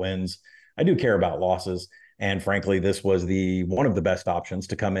care about wins. I do care about losses. And frankly, this was one of the best options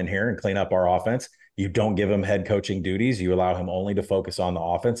to come in here and clean up our offense. You don't give him head coaching duties. You allow him only to focus on the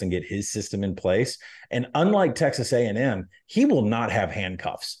offense and get his system in place. And unlike Texas A&M, he will not have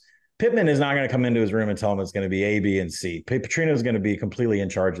handcuffs. Pittman is not going to come into his room and tell him it's going to be A, B, and C. Petrino is going to be completely in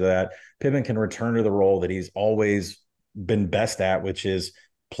charge of that. Pittman can return to the role that he's always been best at, which is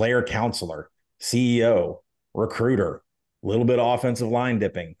player counselor, CEO, recruiter, a little bit of offensive line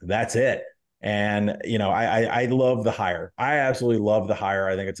dipping. That's it. And, I love the hire. I absolutely love the hire.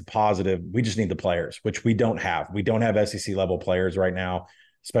 I think it's a positive. We just need the players, which we don't have. We don't have SEC level players right now,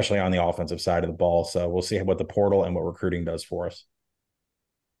 especially on the offensive side of the ball. So we'll see what the portal and what recruiting does for us.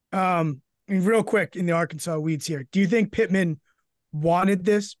 Real quick in the Arkansas weeds here. Do you think Pittman wanted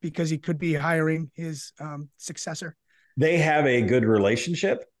this because he could be hiring his successor? They have a good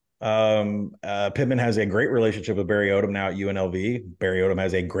relationship. Pittman has a great relationship with Barry Odom now at UNLV. Barry Odom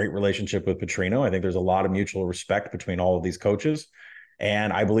has a great relationship with Petrino. I think there's a lot of mutual respect between all of these coaches.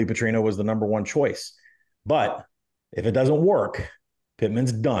 And I believe Petrino was the number one choice. But if it doesn't work,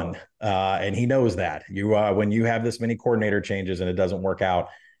 Pittman's done. And he knows that. When you have this many coordinator changes and it doesn't work out,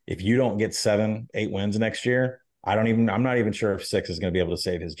 if you don't get 7-8 wins next year, I'm not even sure if 6 is going to be able to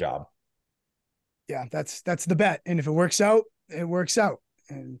save his job. Yeah, that's the bet. And if it works out, it works out.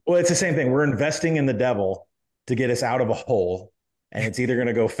 Well, it's the same thing. We're investing in the devil to get us out of a hole. And it's either going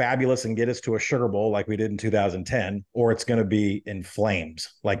to go fabulous and get us to a Sugar Bowl like we did in 2010, or it's going to be in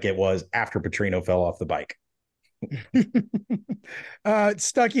flames like it was after Petrino fell off the bike.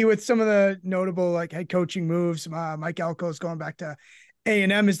 Stuckey, with some of the notable head coaching moves, Mike Elko's going back to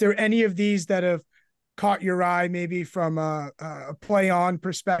A&M. Is there any of these that have caught your eye, maybe from a play on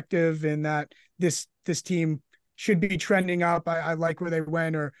perspective, in that this team should be trending up? I like where they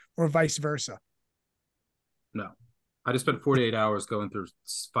went, or vice versa. No, I just spent 48 hours going through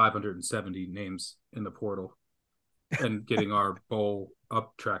 570 names in the portal and getting our bowl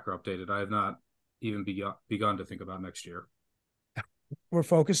tracker updated. I have not even begun to think about next year. We're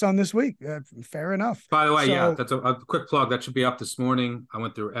focused on this week. Fair enough. By the way, that's a quick plug. That should be up this morning. I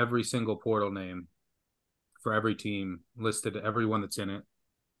went through every single portal name for every team, listed everyone that's in it,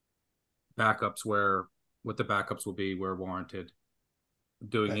 backups what the backups will be where warranted,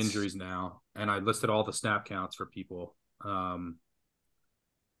 doing injuries now, and I listed all the snap counts for people.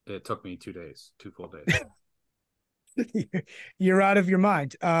 It took me 2 days, 2 full days. You're out of your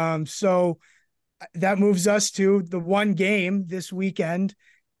mind. So that moves us to the one game this weekend,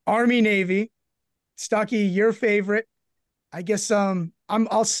 Army Navy. Stucky, your favorite. I guess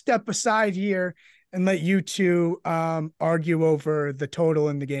I'll step aside here and let you two argue over the total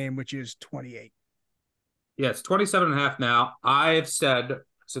in the game, which is 28. Yeah, it's 27.5 now. I've said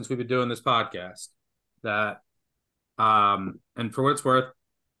since we've been doing this podcast that and for what it's worth,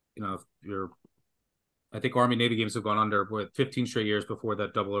 I think Army Navy games have gone under with 15 straight years before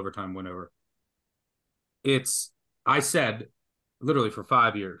that double overtime went over. I said literally for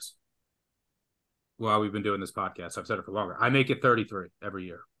 5 years while we've been doing this podcast, I've said it for longer, I make it 33 every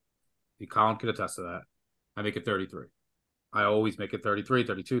year. Colin could attest to that. I make it 33. I always make it 33,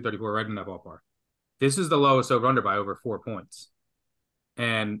 32, 34, right in that ballpark. This is the lowest over-under by over 4 points.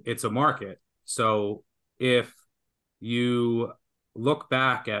 And it's a market. So if you look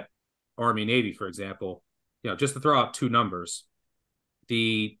back at Army Navy, for example, just to throw out 2 numbers,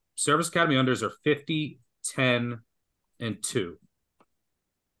 the Service Academy unders are 50, 10, and 2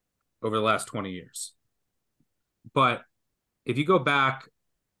 over the last 20 years. But if you go back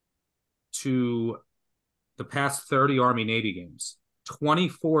to the past 30 Army Navy games,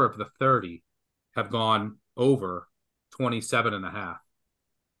 24 of the 30 have gone over 27.5.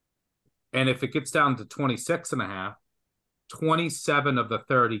 And if it gets down to 26.5, 27 of the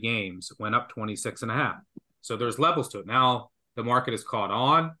 30 games went up 26.5. So there's levels to it. Now the market is caught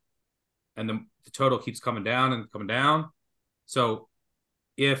on, and the total keeps coming down and coming down. So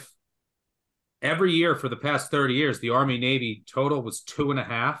if every year for the past 30 years, the Army Navy total was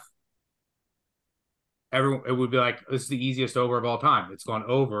 2.5, it would be like, this is the easiest over of all time. It's gone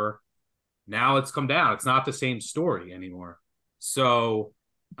over. Now it's come down. It's not the same story anymore. So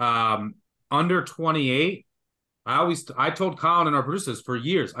under 28, I told Colin and our producers for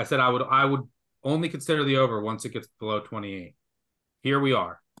years, I said I would only consider the over once it gets below 28. Here we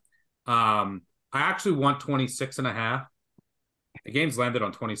are. I actually want 26.5. The game's landed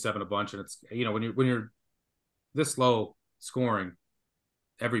on 27 a bunch, and it's, when you're this low scoring,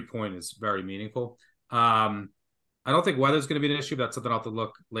 every point is very meaningful. I don't think weather's going to be an issue. That's something I'll have to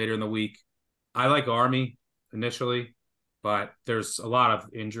look later in the week. I like Army initially, but there's a lot of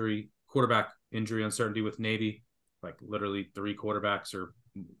quarterback injury uncertainty with Navy. Like literally 3 quarterbacks, or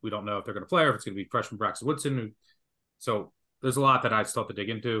we don't know if they're going to play or if it's going to be freshman Braxton Woodson. So there's a lot that I still have to dig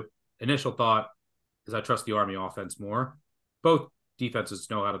into. Initial thought is I trust the Army offense more. Both defenses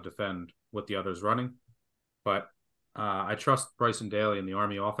know how to defend what the other's running, but I trust Bryson Daly and the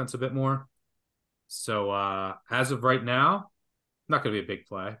Army offense a bit more. So as of right now, not going to be a big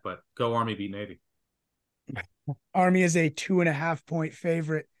play, but go Army beat Navy. Army is a 2.5 point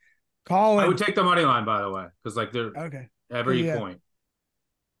favorite. Colin, I would take the money line, by the way, because they're every point.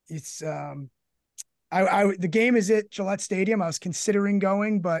 It's the game is at Gillette Stadium. I was considering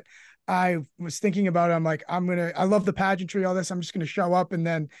going, but I was thinking about it. I'm like, I love the pageantry, all this. I'm just gonna show up, and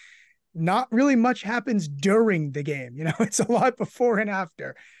then not really much happens during the game. It's a lot before and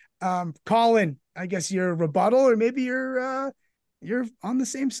after. Colin, I guess your rebuttal, or maybe you're on the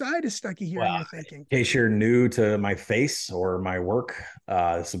same side as Stucky here. Well, you're thinking. In case you're new to my face or my work,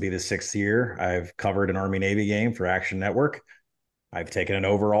 this will be the 6th year I've covered an Army Navy game for Action Network. I've taken it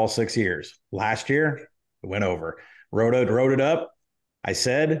over all 6 years. Last year, it went over. Wrote it up. I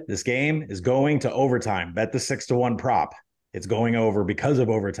said this game is going to overtime. Bet the 6-1 prop. It's going over because of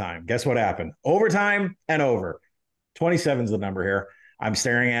overtime. Guess what happened? Overtime and over. 27 is the number here. I'm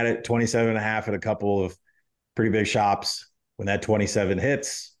staring at it, 27.5 at a couple of pretty big shops. When that 27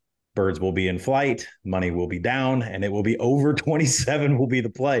 hits, birds will be in flight, money will be down, and it will be over 27 will be the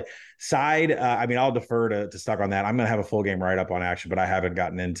play. Side, I'll defer to Stuck on that. I'm going to have a full game write-up on Action, but I haven't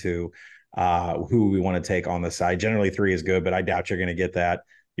gotten into who we want to take on the side. Generally 3 is good, but I doubt you're going to get that.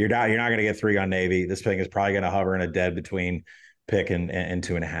 You're not going to get 3 on Navy. This thing is probably going to hover in a dead between pick and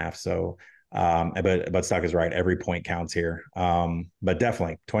 2.5. So, but Stuck is right. Every point counts here. But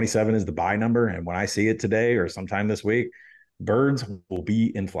definitely 27 is the buy number. And when I see it today or sometime this week, birds will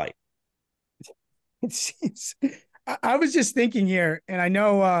be in flight. It seems. I was just thinking here, and I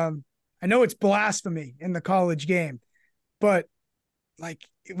know it's blasphemy in the college game, but like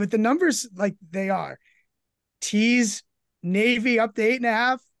with the numbers like they are, tees Navy up to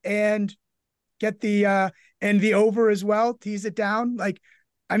 8.5 and get the over as well, tease it down. Like,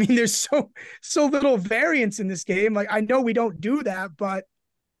 I mean, there's so little variance in this game. Like, I know we don't do that, but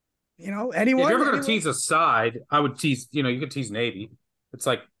anyone. If you're ever going to tease a side, I would tease, you could tease Navy. It's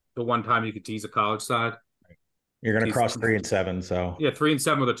like the one time you could tease a college side. You're going to cross 3 and 7. So yeah, 3 and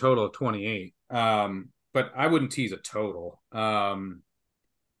 7 with a total of 28. But I wouldn't tease a total.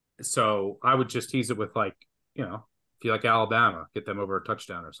 So I would just tease it with if you like Alabama, get them over a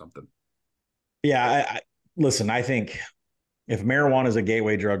touchdown or something. Yeah. Listen, I think if marijuana is a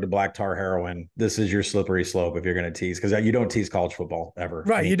gateway drug to black tar heroin, this is your slippery slope if you're going to tease, because you don't tease college football ever.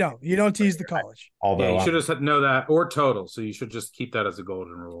 Right. You don't tease the college. Although you should just know that, or total. So you should just keep that as a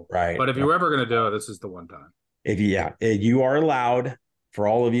golden rule. Right. But if you're ever going to do it, this is the one time. If you are allowed, for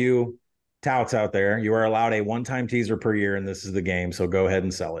all of you touts out there, you are allowed a one-time teaser per year, and this is the game. So go ahead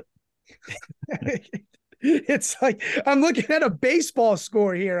and sell it. It's like I'm looking at a baseball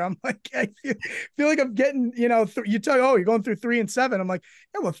score here. I'm like, I feel like I'm getting, you tell me, you're going through 3 and 7. I'm like,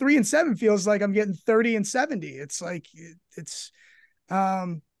 yeah, well, 3 and 7 feels like I'm getting 30 and 70. It's like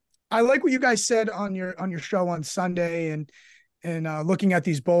I like what you guys said on your show on Sunday and looking at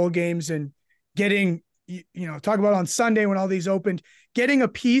these bowl games and getting, talk about on Sunday when all these opened, getting a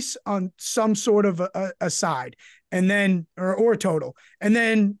piece on some sort of a side and then or total, and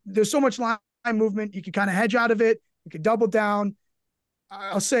then there's so much line movement, you can kind of hedge out of it, you could double down.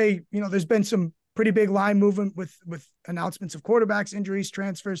 I'll say, there's been some pretty big line movement with announcements of quarterbacks, injuries,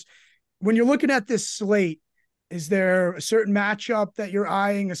 transfers. When you're looking at this slate, is there a certain matchup that you're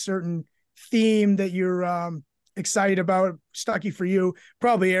eyeing, a certain theme that you're excited about? Stucky for you,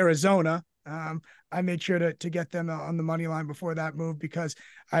 probably Arizona. I made sure to get them on the money line before that move because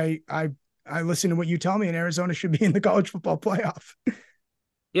I listen to what you tell me, and Arizona should be in the college football playoff.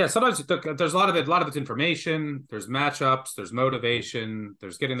 Yeah, sometimes there's a lot of it's information. There's matchups. There's motivation.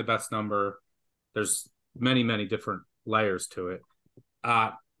 There's getting the best number. There's many, many different layers to it.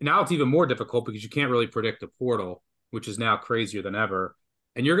 Now it's even more difficult because you can't really predict the portal, which is now crazier than ever.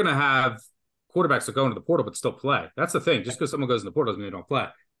 And you're going to have quarterbacks that go into the portal but still play. That's the thing. Just because someone goes in the portal doesn't mean they don't play.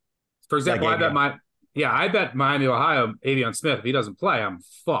 For example, I bet Miami, Ohio, Avion Smith, if he doesn't play, I'm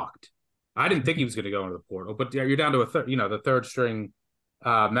fucked. I didn't think he was going to go into the portal, but you're down to the third string.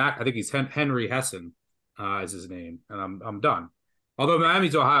 Mac, I think he's Henry Hessen is his name, and I'm done. Although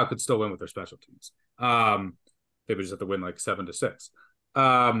Miami's Ohio could still win with their special teams. They would just have to win like 7-6.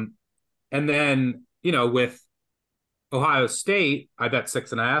 And then, with Ohio State, I bet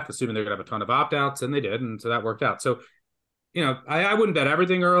 6.5, assuming they're going to have a ton of opt-outs, and they did, and so that worked out. So, I wouldn't bet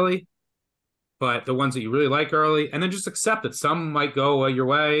everything early, but the ones that you really like early, and then just accept that some might go your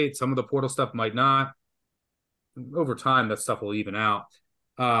way, some of the portal stuff might not. Over time, that stuff will even out.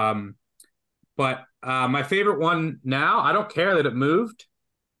 But my favorite one now, I don't care that it moved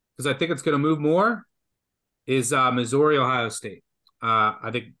because I think it's going to move more, is Missouri, Ohio State. I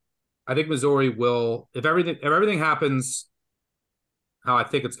think Missouri will, if everything happens how I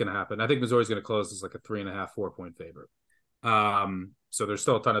think it's going to happen, I think Missouri's going to close as like a 3.5, 4-point favorite. So there's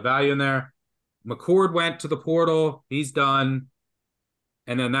still a ton of value in there. McCord went to the portal. He's done.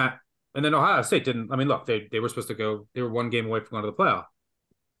 And then Ohio State didn't. I mean, look, they were supposed to go. They were one game away from going to the playoff.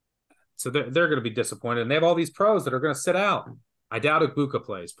 So they're going to be disappointed. And they have all these pros that are going to sit out. I doubt Ibuka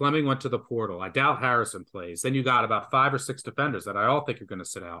plays. Fleming went to the portal. I doubt Harrison plays. Then you got about 5 or 6 defenders that I all think are going to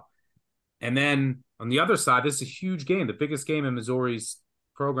sit out. And then on the other side, this is a huge game, the biggest game in Missouri's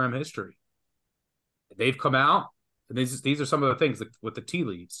program history. They've come out, and these are some of the things with the tea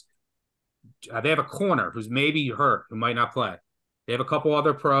leaves. They have a corner who's maybe hurt, who might not play. They have a couple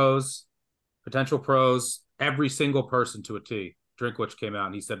other pros, potential pros, every single person to a T. Drinkwich came out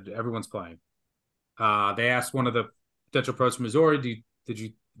and he said everyone's playing. They asked one of the potential pros from Missouri,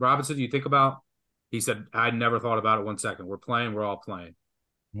 Robinson, do you think about? He said, I never thought about it 1 second. We're playing, we're all playing.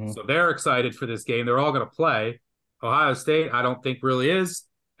 Mm-hmm. So they're excited for this game. They're all going to play. Ohio State, I don't think really is.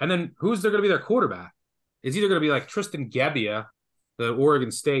 And then who's going to be their quarterback? It's either going to be like Tristan Gebbia, the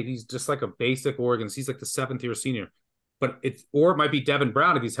Oregon State. He's just like a basic Oregon. He's like the 7th-year senior. But it might be Devin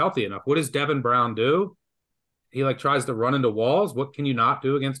Brown if he's healthy enough. What does Devin Brown do? He tries to run into walls. What can you not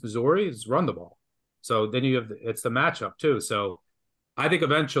do against Missouri? Is run the ball. So then it's the matchup too. So I think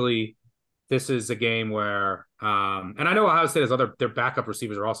eventually this is a game where, and I know Ohio State has their backup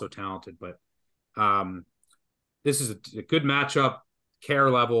receivers are also talented, but this is a good matchup,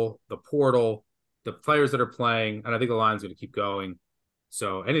 care level, the portal, the players that are playing, and I think the line's going to keep going.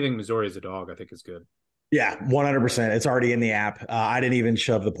 So anything Missouri as a dog, I think is good. Yeah, 100%. It's already in the app. I didn't even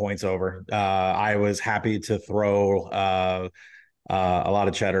shove the points over. I was happy to throw a lot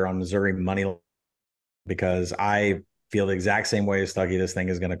of cheddar on Missouri money because I feel the exact same way as Stuckey. This thing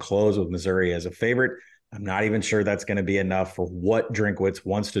is going to close with Missouri as a favorite. I'm not even sure that's going to be enough for what Drinkwitz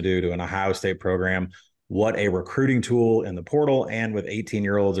wants to do to an Ohio State program, what a recruiting tool in the portal, and with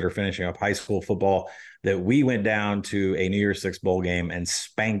 18-year-olds that are finishing up high school football, that we went down to a New Year's Six bowl game and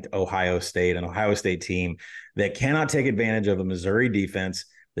spanked Ohio State, an Ohio State team that cannot take advantage of a Missouri defense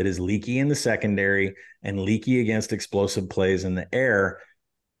that is leaky in the secondary and leaky against explosive plays in the air.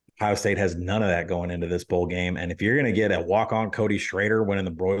 Ohio State has none of that going into this bowl game. And if you're going to get a walk-on Cody Schrader winning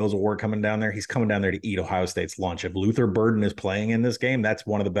the Broyles Award coming down there, he's coming down there to eat Ohio State's lunch. If Luther Burden is playing in this game, that's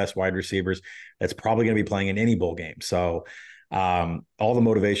one of the best wide receivers that's probably going to be playing in any bowl game. So all the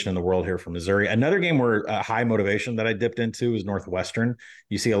motivation in the world here for Missouri. Another game where high motivation that I dipped into is Northwestern.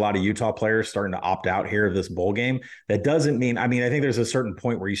 You see a lot of Utah players starting to opt out here of this bowl game. That doesn't mean, I think there's a certain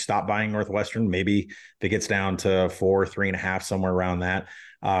point where you stop buying Northwestern. Maybe if it gets down to 4, 3.5, somewhere around that.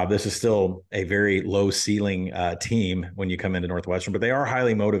 This is still a very low ceiling team when you come into Northwestern, but they are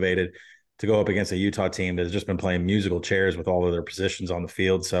highly motivated to go up against a Utah team that has just been playing musical chairs with all of their positions on the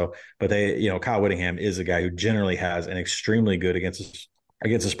field. So, but they, Kyle Whittingham is a guy who generally has an extremely good against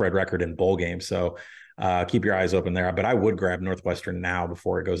a spread record in bowl games. So keep your eyes open there, but I would grab Northwestern now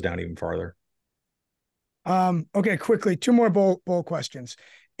before it goes down even farther. Okay, quickly, 2 more bowl questions.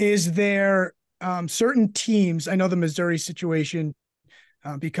 Is there certain teams, I know the Missouri situation,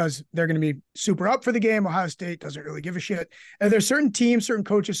 because they're going to be super up for the game. Ohio State doesn't really give a shit. Are there certain teams, certain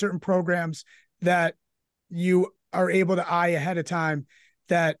coaches, certain programs that you are able to eye ahead of time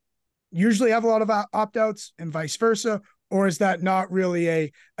that usually have a lot of opt-outs and vice versa? Or is that not really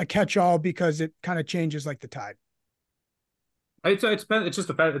a catch-all because it kind of changes like the tide? It just depends. It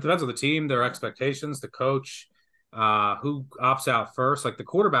depends on the team, their expectations, the coach, who opts out first. Like the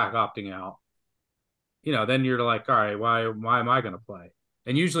quarterback opting out, then you're like, all right, why am I going to play?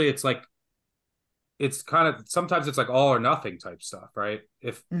 And usually it's like, sometimes it's like all or nothing type stuff, right?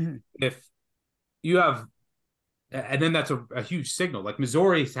 If you have, and then that's a huge signal. Like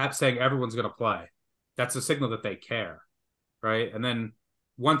Missouri saying everyone's going to play. That's a signal that they care, right? And then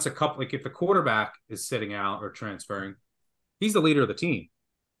once if the quarterback is sitting out or transferring, he's the leader of the team.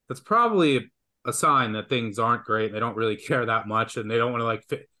 That's probably a sign that things aren't great. They don't really care that much, and they don't want to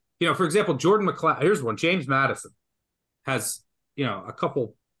fit. For example, Jordan McLeod. Here's one. James Madison has,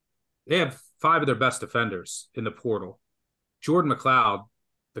 they have 5 of their best defenders in the portal. Jordan McLeod,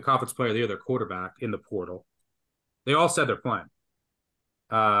 the conference player of the year, their quarterback, in the portal. They all said they're playing,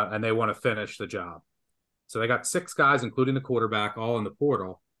 and they want to finish the job. So they got 6 guys, including the quarterback, all in the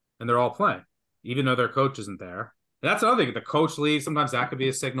portal, and they're all playing, even though their coach isn't there. And that's another thing. If the coach leaves, sometimes that could be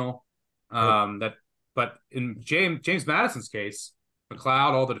a signal. But in James Madison's case,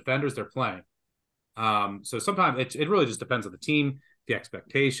 McLeod, all the defenders, they're playing. So sometimes it really just depends on the team, the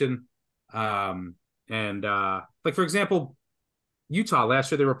expectation. For example, Utah last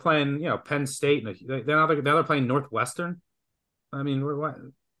year, they were playing, Penn State, and now they're playing Northwestern.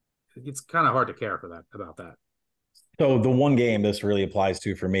 It's kind of hard to care about that. So the one game this really applies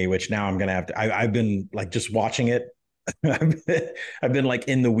to for me, which now I'm going to have to, I've been like just watching it. I've been like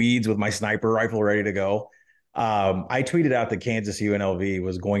in the weeds with my sniper rifle ready to go. I tweeted out that Kansas UNLV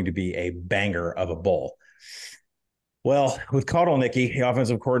was going to be a banger of a bowl. Well, with Kotelnicki, the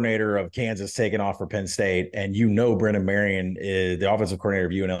offensive coordinator of Kansas, taking off for Penn State, and Brennan Marion, is the offensive coordinator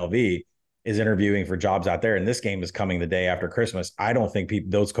of UNLV, is interviewing for jobs out there, and this game is coming the day after Christmas. I don't think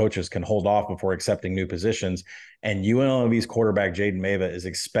those coaches can hold off before accepting new positions. And UNLV's quarterback, Jaden Mava, is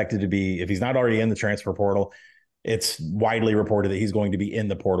expected to be, if he's not already in the transfer portal, it's widely reported that he's going to be in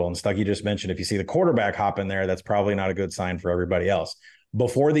the portal. And Stuckey just mentioned, if you see the quarterback hop in there, that's probably not a good sign for everybody else.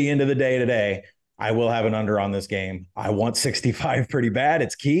 Before the end of the day today, I will have an under on this game. I want 65 pretty bad.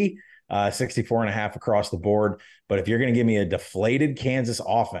 It's key. 64.5 across the board. But if you're going to give me a deflated Kansas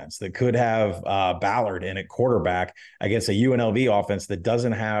offense that could have Ballard in at quarterback against a UNLV offense that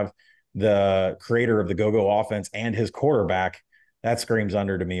doesn't have the creator of the go-go offense and his quarterback, that screams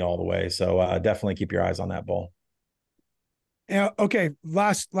under to me all the way. So definitely keep your eyes on that bowl. Yeah. Okay.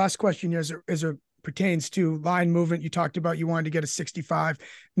 Last question as it pertains to line movement. You talked about you wanted to get a 65.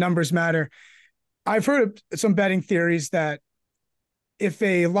 Numbers matter. I've heard of some betting theories that if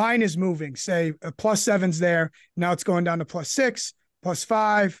a line is moving, say a +7's there, now it's going down to +6,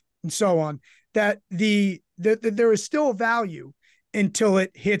 +5, and so on, that there is still value until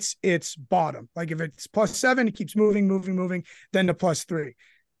it hits its bottom. Like if it's +7, it keeps moving, then to +3.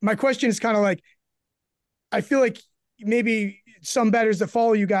 My question is kind of like, I feel like maybe some bettors that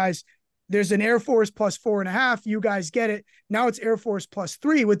follow you guys, there's an Air Force +4.5. You guys get it. Now it's Air Force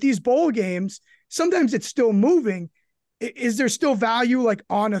 +3. With these bowl games, sometimes it's still moving. is there still value like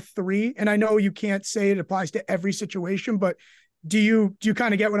on a 3? And I know you can't say it applies to every situation, but do you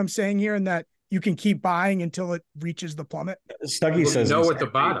kind of get what I'm saying here, in that you can keep buying until it reaches the plummet? Stuckey says know what the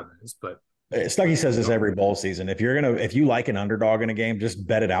bottom is, but Stuckey says this every bowl season. If you like an underdog in a game, just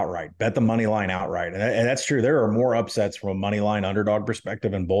bet it outright. Bet the money line outright, and that's true. There are more upsets from a money line underdog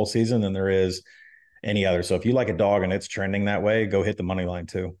perspective in bowl season than there is any other. So if you like a dog and it's trending that way, go hit the money line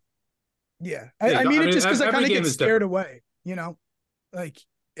too. Yeah, I mean it just because I kind of get scared away. Like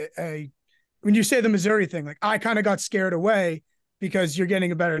when you say the Missouri thing, like I kind of got scared away because you're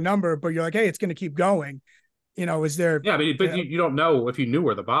getting a better number, but you're like, hey, it's going to keep going. Is there? Yeah, but you don't know. If you knew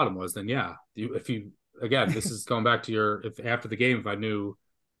where the bottom was, then yeah. Again, this is going back to if after the game, if I knew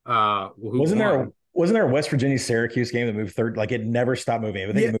wasn't there a West Virginia Syracuse game that moved third? Like it never stopped moving.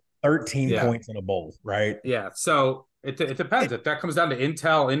 I think it moved 13 points in a bowl, right? Yeah. So it depends. If that comes down to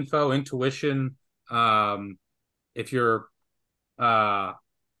intel, info, intuition, if you're so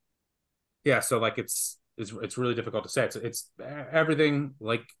like it's really difficult to say. It's everything,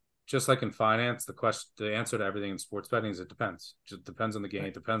 like just like in finance, the answer to everything in sports betting is it depends. It just depends on the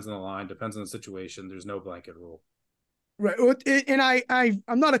game, depends on the line, depends on the situation. There's no blanket rule. Right. And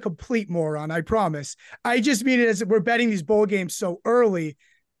I'm not a complete moron, I promise. I just mean it as we're betting these bowl games so early.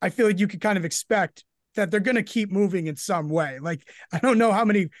 I feel like you could kind of expect that they're going to keep moving in some way. Like, I don't know how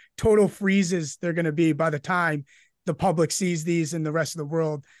many total freezes they're going to be by the time the public sees these and the rest of the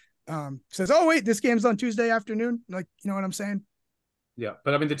world says, oh, wait, this game's on Tuesday afternoon. Like, you know what I'm saying? Yeah.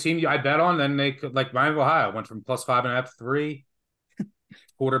 But I mean, the team I bet on, then they could, like Miami of Ohio went from +5.5 to 3.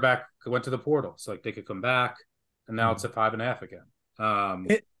 Quarterback went to the portal. So like they could come back. And now it's at 5.5 again.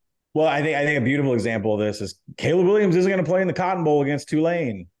 Well, I think a beautiful example of this is Caleb Williams isn't going to play in the Cotton Bowl against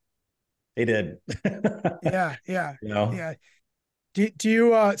Tulane. He did. Yeah. Yeah. Do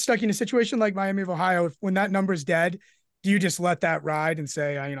you stuck in a situation like Miami of Ohio, when that number's dead, do you just let that ride and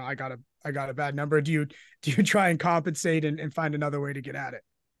say, I got a bad number? Do you try and compensate and find another way to get at it?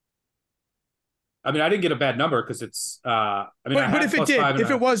 I mean, I didn't get a bad number because it's. But if it did, if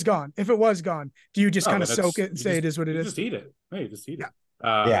it was gone, do you just kind of soak it and say it is what it is? Just eat it. Hey, just eat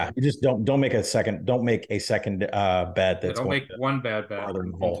it. You just don't make a second. Don't make a second bet. That's don't make one bad bet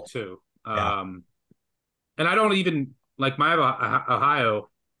into 2. Yeah. And I don't even like my Ohio.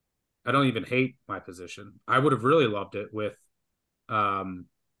 I don't even hate my position. I would have really loved it with,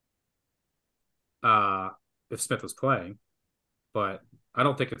 if Smith was playing, but I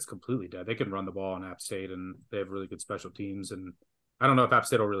don't think it's completely dead. They can run the ball in App State, and they have really good special teams. And I don't know if App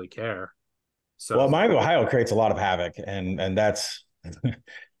State will really care. So, well, Miami Ohio creates a lot of havoc, and that's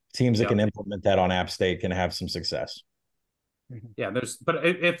teams that can implement that on App State can have some success. Yeah,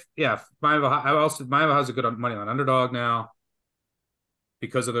 Miami Ohio has a good money line underdog now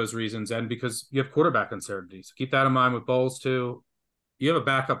because of those reasons, and because you have quarterback uncertainty. So keep that in mind with bowls too. You have a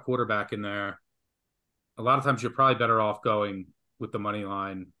backup quarterback in there. A lot of times you're probably better off going with the money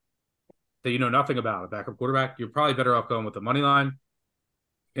line that you know nothing about. A backup quarterback, you're probably better off going with the money line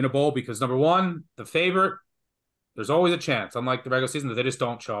in a bowl because, number one, the favorite, there's always a chance, unlike the regular season, that they just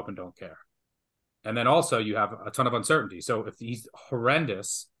don't show up and don't care. And then also you have a ton of uncertainty. So if he's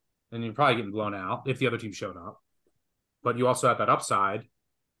horrendous, then you're probably getting blown out if the other team showed up. But you also have that upside.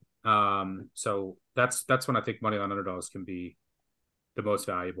 So that's when I think money line underdogs can be the most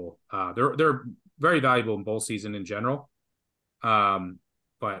valuable. They're very valuable in bowl season in general.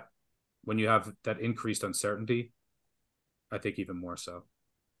 But when you have that increased uncertainty, I think even more so.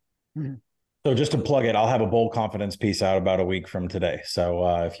 Mm-hmm. So just to plug it, I'll have a bowl confidence piece out about a week from today.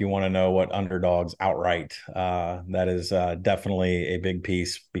 So if you want to know what underdogs outright, that is definitely a big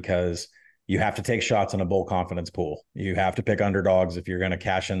piece because you have to take shots in a bowl confidence pool. You have to pick underdogs if you're going to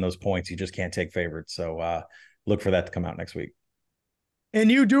cash in those points. You just can't take favorites. So look for that to come out next week.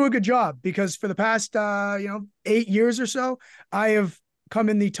 And you do a good job because for the past 8 years or so, I have come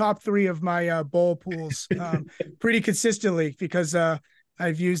in the top 3 of my bowl pools pretty consistently because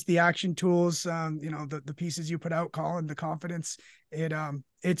I've used the action tools, the pieces you put out, Colin, the confidence. It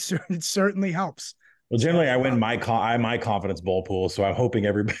certainly helps. Well, generally I win my confidence bowl pool, so I'm hoping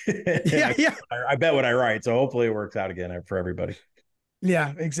everybody. Yeah. I bet what I write, so hopefully it works out again for everybody.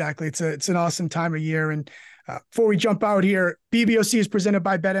 Yeah, exactly. It's an awesome time of year. And before we jump out here, BBOC is presented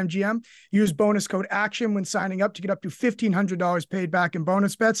by BetMGM. Use bonus code ACTION when signing up to get up to $1,500 paid back in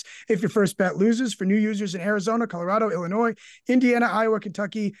bonus bets if your first bet loses. For new users in Arizona, Colorado, Illinois, Indiana, Iowa,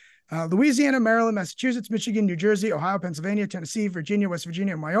 Kentucky, Louisiana, Maryland, Massachusetts, Michigan, New Jersey, Ohio, Pennsylvania, Tennessee, Virginia, West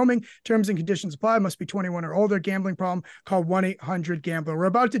Virginia, and Wyoming. Terms and conditions apply. Must be 21 or older. Gambling problem? Call 1-800-GAMBLER. We're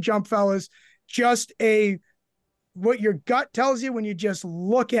about to jump, fellas. Just what your gut tells you when you just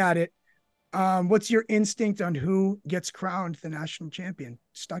look at it. What's your instinct on who gets crowned the national champion?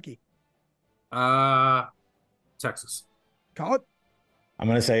 Stuckey. Texas. Call it. I'm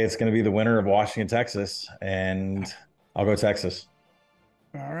going to say it's going to be the winner of Washington, Texas, and I'll go Texas.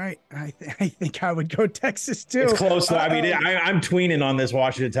 All right. I think I would go Texas too. It's close though. I mean, I'm tweening on this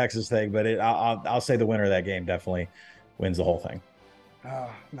Washington, Texas thing, but I'll say the winner of that game definitely wins the whole thing. Oh,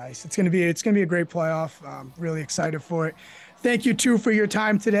 nice. It's gonna be a great playoff. Really excited for it. Thank you too for your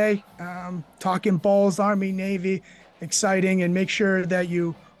time today. Talking Bulls, Army, Navy, exciting, and make sure that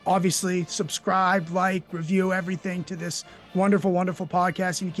you obviously subscribe, like, review everything to this wonderful, wonderful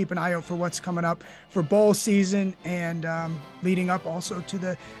podcast, and you keep an eye out for what's coming up for bowl season and leading up also to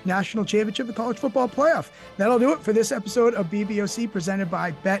the national championship, the college football playoff. That'll do it for this episode of BBOC presented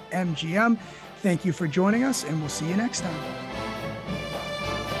by BetMGM. Thank you for joining us, and we'll see you next time.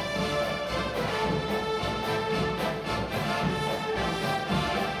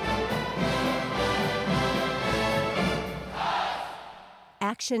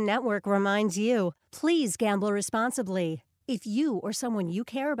 Action Network reminds you, please gamble responsibly. If you or someone you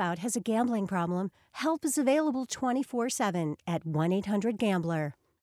care about has a gambling problem, help is available 24/7 at 1-800-GAMBLER.